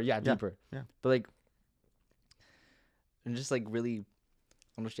 yeah, deeper. Yeah. But and just really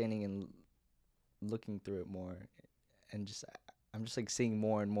understanding and looking through it more, and I'm just seeing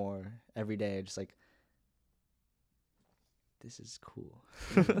more and more every day. Just this is cool.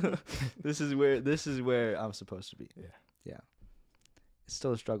 This is where I'm supposed to be. Yeah. It's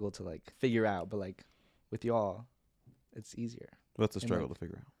still a struggle to figure out, but with y'all, it's easier. What's the struggle to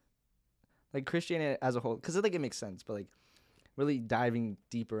figure out? Christianity as a whole, because it makes sense, but really diving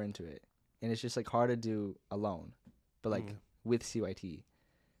deeper into it, and it's just hard to do alone, but with CYT,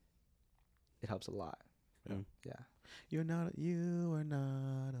 it helps a lot. Yeah. Yeah. You are not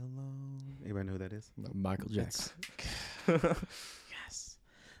alone. Anybody Anybody know who that is? Michael Jackson. Yes.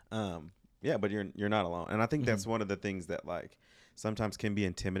 Yeah, but you're not alone. And I think that's one of the things that like sometimes can be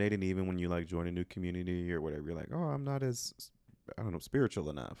intimidating, even when you like join a new community or whatever. You're like, oh, I'm not as, I don't know, spiritual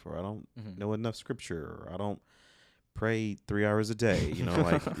enough, or I don't know enough scripture, or I don't pray 3 hours a day, you know,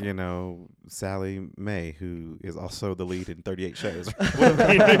 like, you know, Sally Mae, who is also the lead in 38 shows.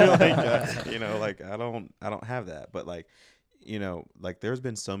 You know, like I don't have that. But like, you know, like there's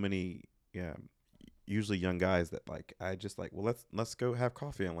been so many, usually young guys that like, I just like, well, let's go have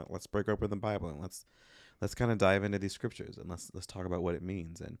coffee and let's break open the Bible and let's kind of dive into these scriptures and let's talk about what it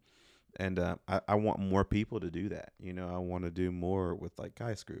means. And I want more people to do that. You know, I want to do more with like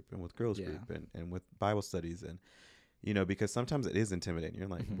guys group and with girls group and with Bible studies. And, you know, because sometimes it is intimidating. You're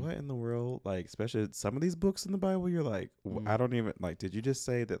like, what in the world? Like, especially some of these books in the Bible, you're like, I don't even, like, did you just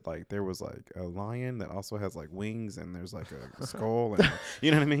say that, like, there was, like, a lion that also has, like, wings and there's, like, a skull? And, you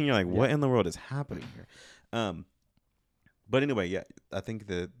know what I mean? You're like, what in the world is happening here? But anyway, yeah, I think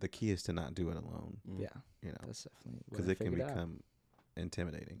the key is to not do it alone. Yeah. You know, That's definitely because it can become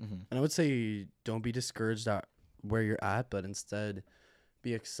intimidating. And I would say don't be discouraged at where you're at, but instead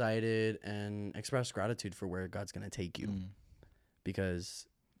be excited and express gratitude for where God's going to take you. Because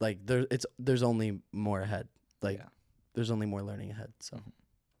like there's only more ahead. Like there's only more learning ahead. So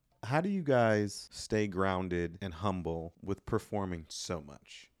how do you guys stay grounded and humble with performing so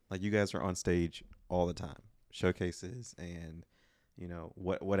much? Like you guys are on stage all the time, showcases and, you know,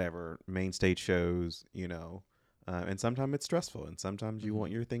 whatever, main stage shows, you know, and sometimes it's stressful and sometimes you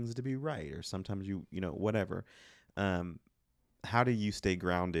want your things to be right, or sometimes you know, whatever. How do you stay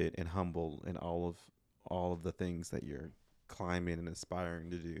grounded and humble in all of the things that you're climbing and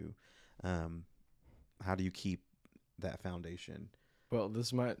aspiring to do? How do you keep that foundation? Well,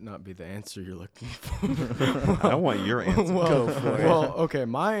 this might not be the answer you're looking for. I want your answer. Go for it. Well, okay,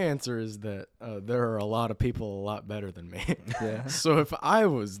 my answer is that there are a lot of people a lot better than me. Yeah. So if I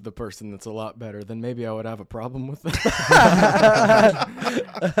was the person that's a lot better, then maybe I would have a problem with it.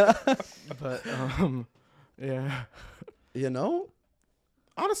 But yeah. you know,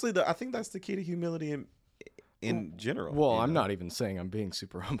 Honestly, I think that's the key to humility in general. Well, you I'm know? not even saying I'm being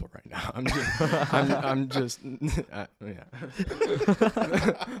super humble right now. I'm just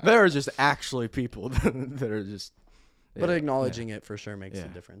there are just actually people that are just. but acknowledging it for sure makes a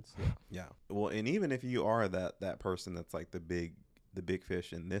difference. Yeah. Well, and even if you are that person that's like the big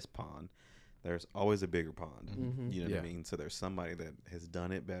fish in this pond, there's always a bigger pond. You know what I mean? So there's somebody that has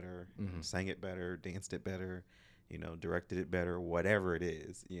done it better, sang it better, danced it better, you know, directed it better, whatever it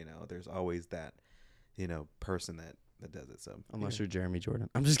is. You know, there's always that, you know, person that does it. So Unless you're Jeremy Jordan.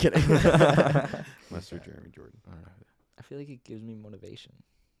 I'm just kidding. unless you're Jeremy Jordan. All right. I feel like it gives me motivation,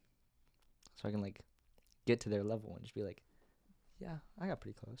 so I can like get to their level and just be like, yeah, I got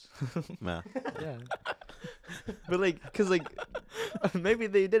pretty close. Nah. Yeah. But like, cause like maybe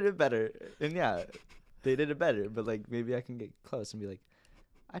they did it better, and yeah, they did it better. But like maybe I can get close and be like,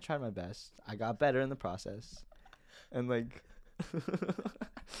 I tried my best. I got better in the process, and like.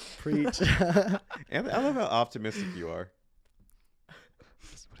 Preach. And I love how optimistic you are.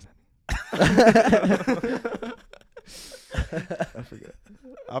 What does that mean? I forget.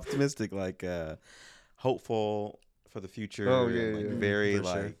 Optimistic, like hopeful for the future. Oh, yeah, like yeah. very For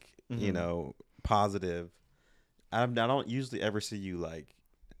sure. like you know, positive. I don't usually ever see you like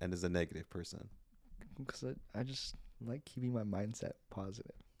and as a negative person. Because I just like keeping my mindset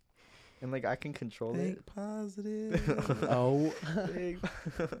positive, and like I can control Think it. positive. Oh.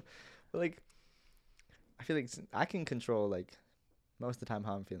 Like I feel like I can control like most of the time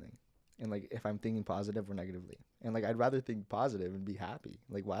how I'm feeling, and like if I'm thinking positive or negatively, and like I'd rather think positive and be happy.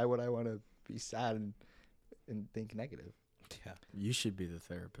 Like why would I want to be sad and think negative? Yeah. You should be the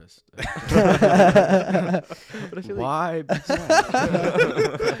therapist. But I feel Why?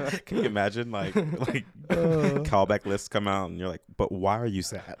 Can you imagine like callback lists come out and you're like, but why are you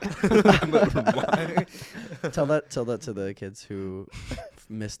sad? Why? Tell that to the kids who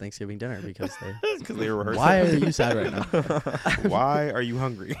miss Thanksgiving dinner because they were rehearsing. Why are you sad right now? Why are you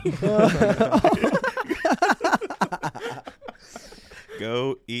hungry?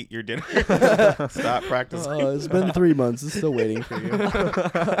 Go eat your dinner. Stop practicing. Oh, it's been 3 months. It's still waiting for you.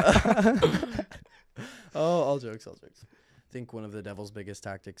 All jokes. I think one of the devil's biggest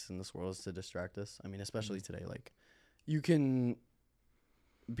tactics in this world is to distract us. I mean, especially today. Like, you can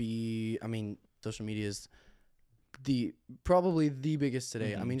be, I mean, social media is probably the biggest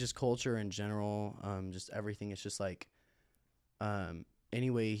today. I mean, just culture in general, just everything. It's just like, any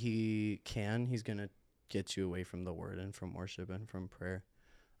way he's going to get you away from the word and from worship and from prayer.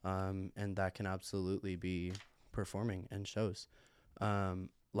 And that can absolutely be performing and shows.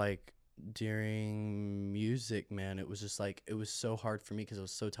 Like during music, man, it was just like, it was so hard for me because I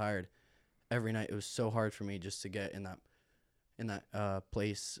was so tired. Every night, it was so hard for me just to get in that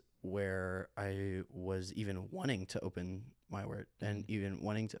place where I was even wanting to open my word and even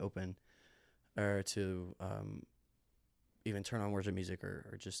wanting to open or to even turn on words of music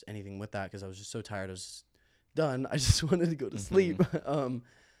or just anything with that, because I was just so tired. I was just done. I just wanted to go to sleep.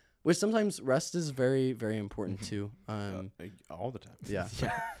 Which sometimes rest is very, very important too. All the time. Yeah.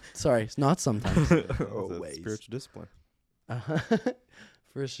 Sorry, it's not sometimes. Always. Spiritual discipline.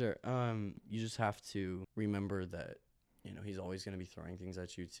 For sure. You just have to remember that, you know, he's always going to be throwing things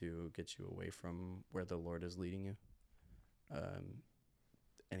at you to get you away from where the Lord is leading you.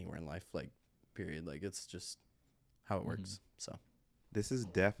 Anywhere in life, like, period. Like, it's just how it works. So this is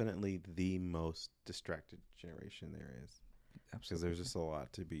definitely the most distracted generation there is. Because there's just a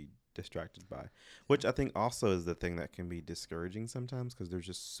lot to be distracted by, which I think also is the thing that can be discouraging sometimes, because there's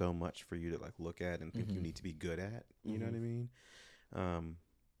just so much for you to like look at and think you need to be good at. You know what I mean?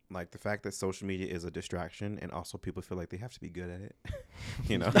 Like the fact that social media is a distraction, and also people feel like they have to be good at it.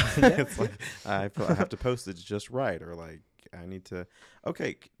 You know, it's like I feel I have to post it just right, or like I need to.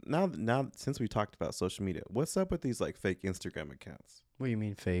 Okay, now since we talked about social media, what's up with these like fake Instagram accounts? what do you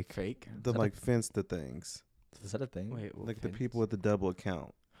mean fake? The like Finsta things. Is that a thing? Wait, Like the people with the double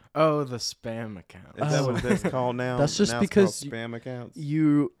account. Oh, the spam account. Is that what that's called now? That's just Now it's called because spam accounts.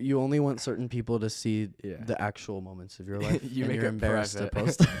 you only want certain people to see Yeah. the actual moments of your life. You and make you're it embarrassed private. to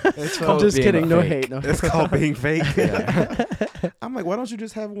post. It's I'm called just being kidding. No fake. hate. No. It's called being fake. Yeah. I'm like, why don't you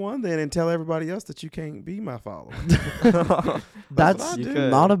just have one then and tell everybody else that you can't be my follower? That's what I You do.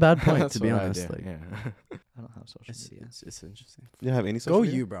 could. not a bad point, That's to be what I honest. do, Like, yeah. I don't have social media. it's interesting. You don't have any social Go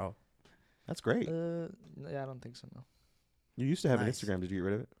media? you, bro. That's great. Yeah, I don't think so. No. You used to have Nice. an Instagram. Did you get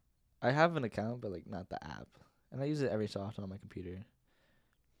rid of it? I have an account, but like not the app, and I use it every so often on my computer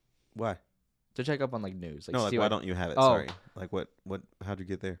Why? to check up on like news. Like, No, like see why what- don't you have it? Oh. Sorry. Like what? How'd you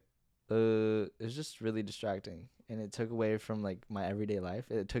get there? It's just really distracting, and it took away from like my everyday life.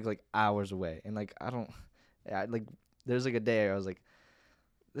 It took like hours away, and like I don't, yeah, like there's like a day I was like,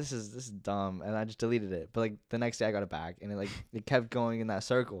 this is dumb, and I just deleted it. But like the next day I got it back, and it kept going in that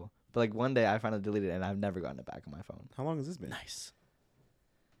circle. But like one day I finally deleted it, and I've never gotten it back on my phone. How long has this been? Nice.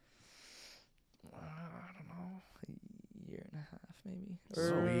 I don't know, a year and a half maybe.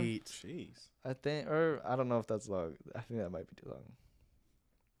 Sweet. Jeez. I think, or I don't know if that's long. I think that might be too long.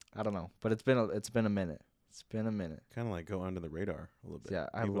 I don't know, but it's been a minute. It's been a minute. Kind of like go under the radar a little bit. Yeah,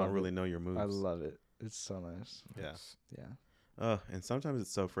 I People love don't really it. know your moves. I love it. It's so nice. Yeah. Yeah. And sometimes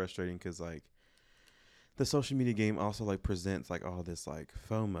it's so frustrating because like the social media game also like presents like all this like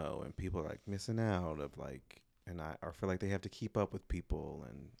FOMO, and people are like missing out of like, and I feel like they have to keep up with people,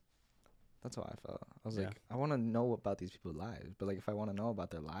 and That's how I felt. I was Yeah. like, I want to know about these people's lives, but like if I want to know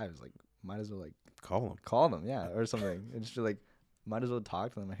about their lives, like might as well like call call them, yeah, or something. And just feel like might as well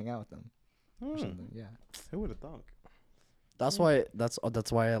talk to them and hang out with them or them. something. Yeah. Who would have thought? That's why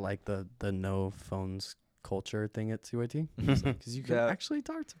I like the no phones culture thing at CYT, because you can Yeah. actually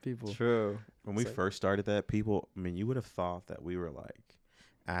talk to people. True. When we It's like- first started that, people, I mean, you would have thought that we were like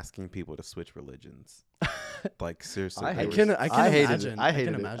asking people to switch religions. Like seriously. I they I were- can hated imagine. it. I hated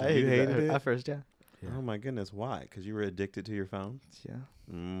can it. imagine. I You hated, hated it? at first. Yeah. Oh my goodness, why? Because you were addicted to your phone? Yeah.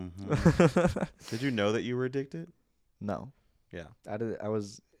 hmm Did you know that you were addicted? No. Yeah. I didn't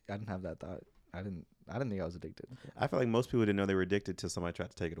have that thought. I didn't think I was addicted. I feel like most people didn't know they were addicted till somebody tried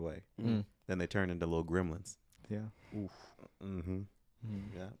to take it away. Mm. Then they turned into little gremlins. Yeah. Mm-hmm. Mm.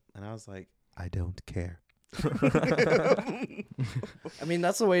 Yeah. And I was like, I don't care. I mean,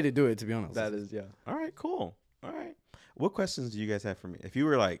 that's the way to do it, to be honest. That is, yeah. All right, cool. All right. What questions do you guys have for me? If you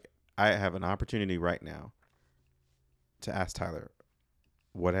were like, I have an opportunity right now to ask Tyler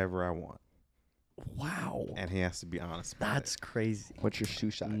whatever I want, Wow. and he has to be honest about That's crazy. What's your shoe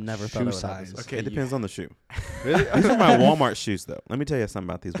size? Never thought shoe it would happen. size. it. It depends on the shoe. Really? These are my Walmart shoes, though. Let me tell you something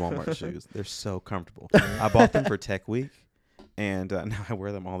about these Walmart shoes. They're so comfortable. I bought them for Tech Week, and now I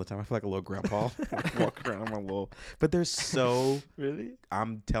wear them all the time. I feel like a little grandpa walking around my little. But they're so. Really?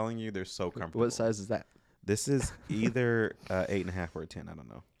 I'm telling you, they're so comfortable. What size is that? This is either 8.5 or a 10. I don't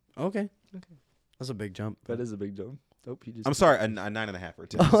know. Okay. That's a big jump. That is a big jump. Oh, he just. I'm sorry, a 9.5 or a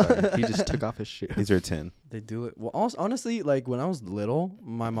 10. Sorry. He just took off his shoe. These are a 10. They do it. Well, honestly, like when I was little,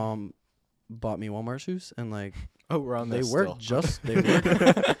 my mom bought me Walmart shoes, and like Oh, we're on they this work still. just they work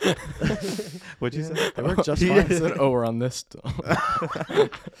What'd you say? they work just He fine. said, oh, we're on this still.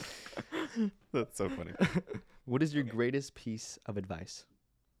 That's so funny. What is your greatest piece of advice?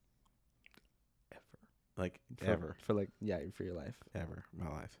 Like For, ever, for like for your life. ever, my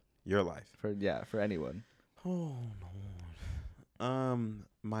life, your life. For anyone. Oh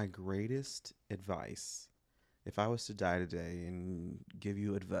My greatest advice, if I was to die today and give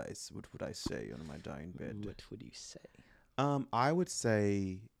you advice, what would I say on my dying bed? What would you say? I would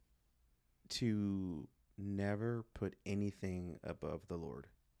say to never put anything above the Lord.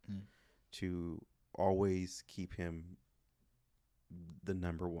 To always keep him the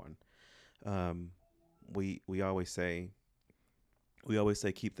number one. We always say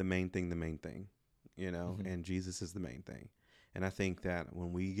keep the main thing, and Jesus is the main thing. And I think that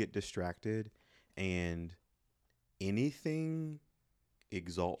when we get distracted and anything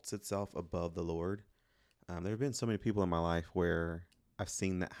exalts itself above the Lord, there have been so many people in my life where I've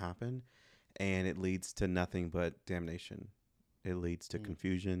seen that happen, and it leads to nothing but damnation. It leads to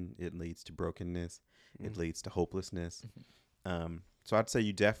confusion. It leads to brokenness. It leads to hopelessness. So I'd say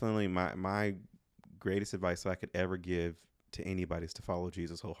you definitely, my greatest advice I could ever give to anybody is to follow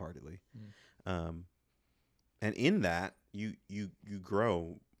Jesus wholeheartedly. And in that, you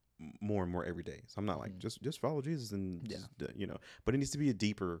grow more and more every day. So I'm not like, just follow Jesus and, but it needs to be a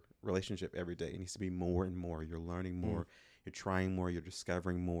deeper relationship every day. It needs to be more and more. You're learning more. You're trying more. You're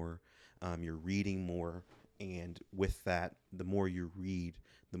discovering more. You're reading more. And with that, the more you read,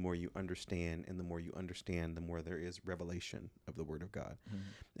 the more you understand. And the more you understand, the more there is revelation of the Word of God.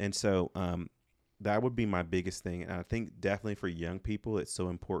 And so that would be my biggest thing. And I think definitely for young people, it's so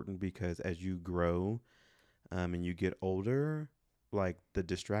important because as you grow and you get older, like the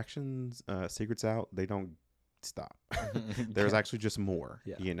distractions, secrets out, they don't stop. There's actually just more,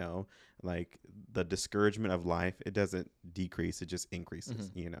 like the discouragement of life, it doesn't decrease, it just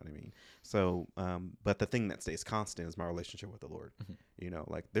increases. You know what I mean? So but the thing that stays constant is my relationship with the Lord.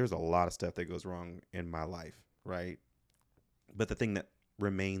 Like there's a lot of stuff that goes wrong in my life, right? But the thing that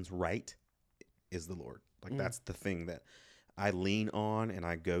remains right is the Lord. Like that's the thing that I lean on and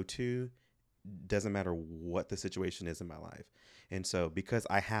I go to, doesn't matter what the situation is in my life. And so because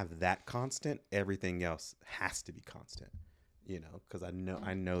I have that constant, everything else has to be constant, because I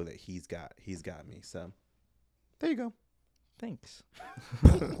know that he's got me. So there you go. Thanks.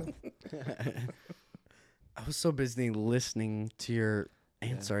 I was so busy listening to your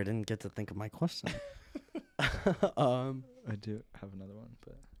answer, I didn't get to think of my question. I do have another one,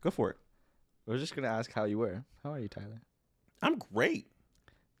 but Go for it. I was just going to ask how you were. How are you, Tyler? I'm great.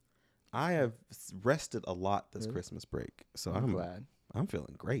 I have rested a lot this Christmas break, so I'm glad. I'm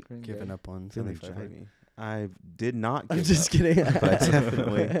feeling great. Giving up on Feeling 75. jivey. I did not give I'm just up, kidding. but I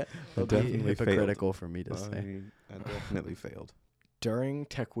definitely Hypocritical hypocritical for me to say. I definitely failed. During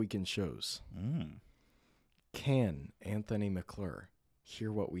Tech Weekend shows, can Anthony McClure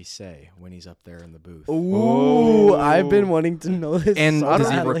hear what we say when he's up there in the booth? Ooh, I've been wanting to know this. And so does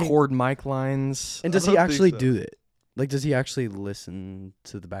he badly. record mic lines? And does he actually do it? Like, does he actually listen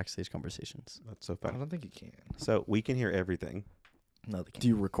to the backstage conversations? That's so I fun. don't think you can. So we can hear everything. No, they can't. Do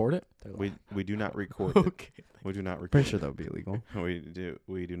you record it? We do not record it. Okay. We do not record Pretty sure it. that would be illegal.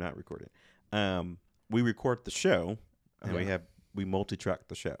 We do not record it. We record the show, and we multi-track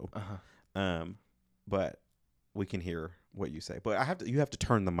the show. But we can hear what you say. But you have to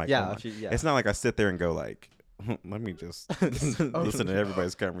turn the mic on. It's not like I sit there and go like, let me just listen to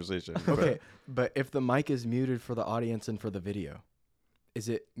everybody's conversation. Okay, but if the mic is muted for the audience and for the video, is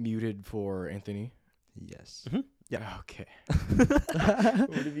it muted for Anthony? Yes. Yeah. Okay.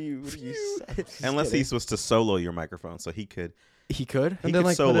 What have you said? Unless he was to solo your microphone, so he could. He could? And then,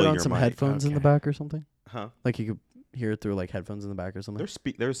 like, put solo it on your some mic. headphones in the Okay. back or something? Huh? Like, you could hear it through, like, headphones in the back or something?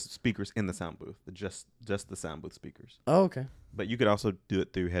 There's speakers in the sound booth, just the sound booth speakers. Oh, okay. But you could also do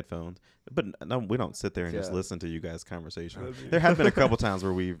it through headphones. But no, we don't sit there and just Yeah. listen to you guys' conversation. Okay. There have been a couple times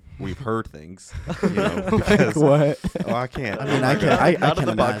where we've heard things. Because, What? Oh, I can't. I mean, I can. I Not can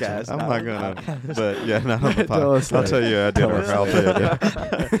on the imagine. podcast. I'm not gonna. But yeah, not on the Tell us podcast. I'll later. tell you at dinner. Tell us I'll tell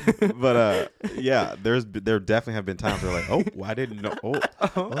you. But yeah, there definitely have been times where like, oh, I didn't know.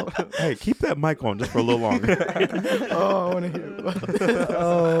 Oh, hey, keep that mic on just for a little longer. Oh, I want to hear.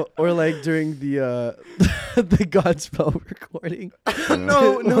 Oh, or like during the the Godspell recording.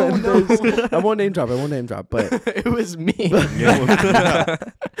 No. I won't name drop. But It was me. Yeah.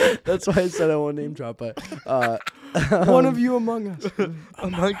 that's why I said I won't name drop. But One of you among us.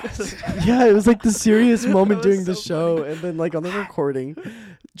 Among us. yeah, it was like the serious moment during the show, and then like on the recording,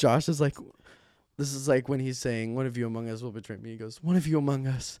 Josh is like, "This is like when he's saying, 'One of you among us will betray me.'" He goes, "One of you among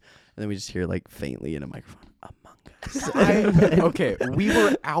us," and then we just hear like faintly in a microphone, "Among us." Okay, we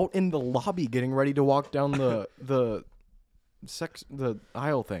were out in the lobby getting ready to walk down the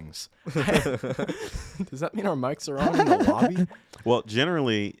aisle things. Does that mean our mics are on in the lobby? Well,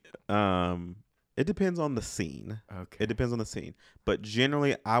 generally, it depends on the scene. Okay. It depends on the scene. But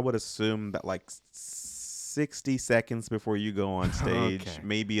generally, I would assume that like 60 seconds before you go on stage, Okay.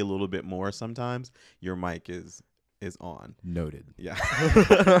 maybe a little bit more sometimes, your mic is on. Noted. Yeah.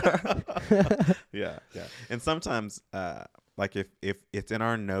 Yeah. And sometimes like if it's in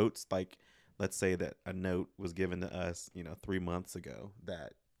our notes, like let's say that a note was given to us, 3 months ago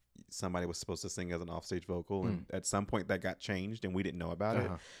that somebody was supposed to sing as an offstage vocal, and at some point that got changed and we didn't know about it.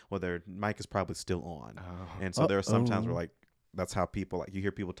 Well, their mic is probably still on. And so there are some times where like that's how people, like, you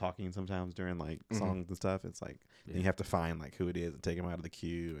hear people talking sometimes during like songs and stuff. It's like then you have to find like who it is and take them out of the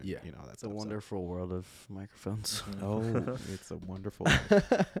queue, and that's The wonderful world of microphones. Oh, it's a wonderful life.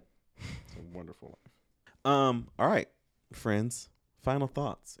 It's a wonderful life. All right, friends, final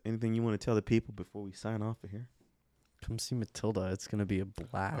thoughts. Anything you want to tell the people before we sign off of here? Come see Matilda. It's gonna be a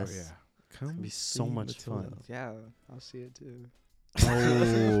blast. Oh yeah. It's gonna be so much fun. Yeah, I'll see it too.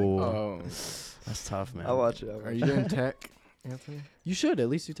 Oh, that's tough, man. I'll watch it. Are you doing tech, Anthony? You should at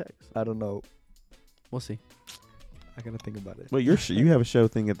least do text. I don't know. We'll see. I gotta think about it. Well, you have a show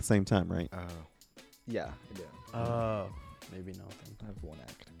thing at the same time, right? Yeah, I do. Oh, maybe not then. I have one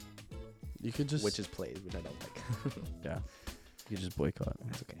act, You could just which is plays, which I don't like. yeah. You could just boycott.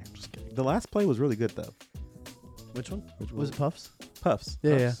 That's okay. I'm just kidding. The last play was really good though. Which one? Which Was it Puffs? Puffs.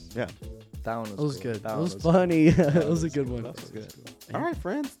 Yeah, Yeah. That one was It was cool. good. That It one was cool. funny. That It was a good one. That was good. All right,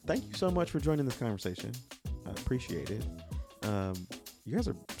 friends. Thank you so much for joining this conversation. I appreciate it. You guys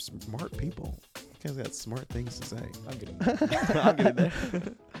are smart people. You guys got smart things to say. I'm getting there. I'm getting there.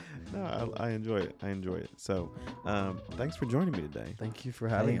 No, I enjoy it. So, thanks for joining me today. Thank you for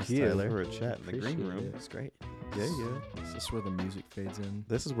having Thank us, you. Tyler. For a chat in the green Appreciate room. it. It's great. Yeah. Is this where the music fades in?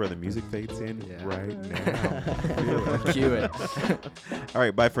 This is where the music fades in Yeah. right now. Cue it. All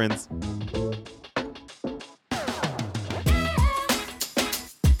right, bye, friends.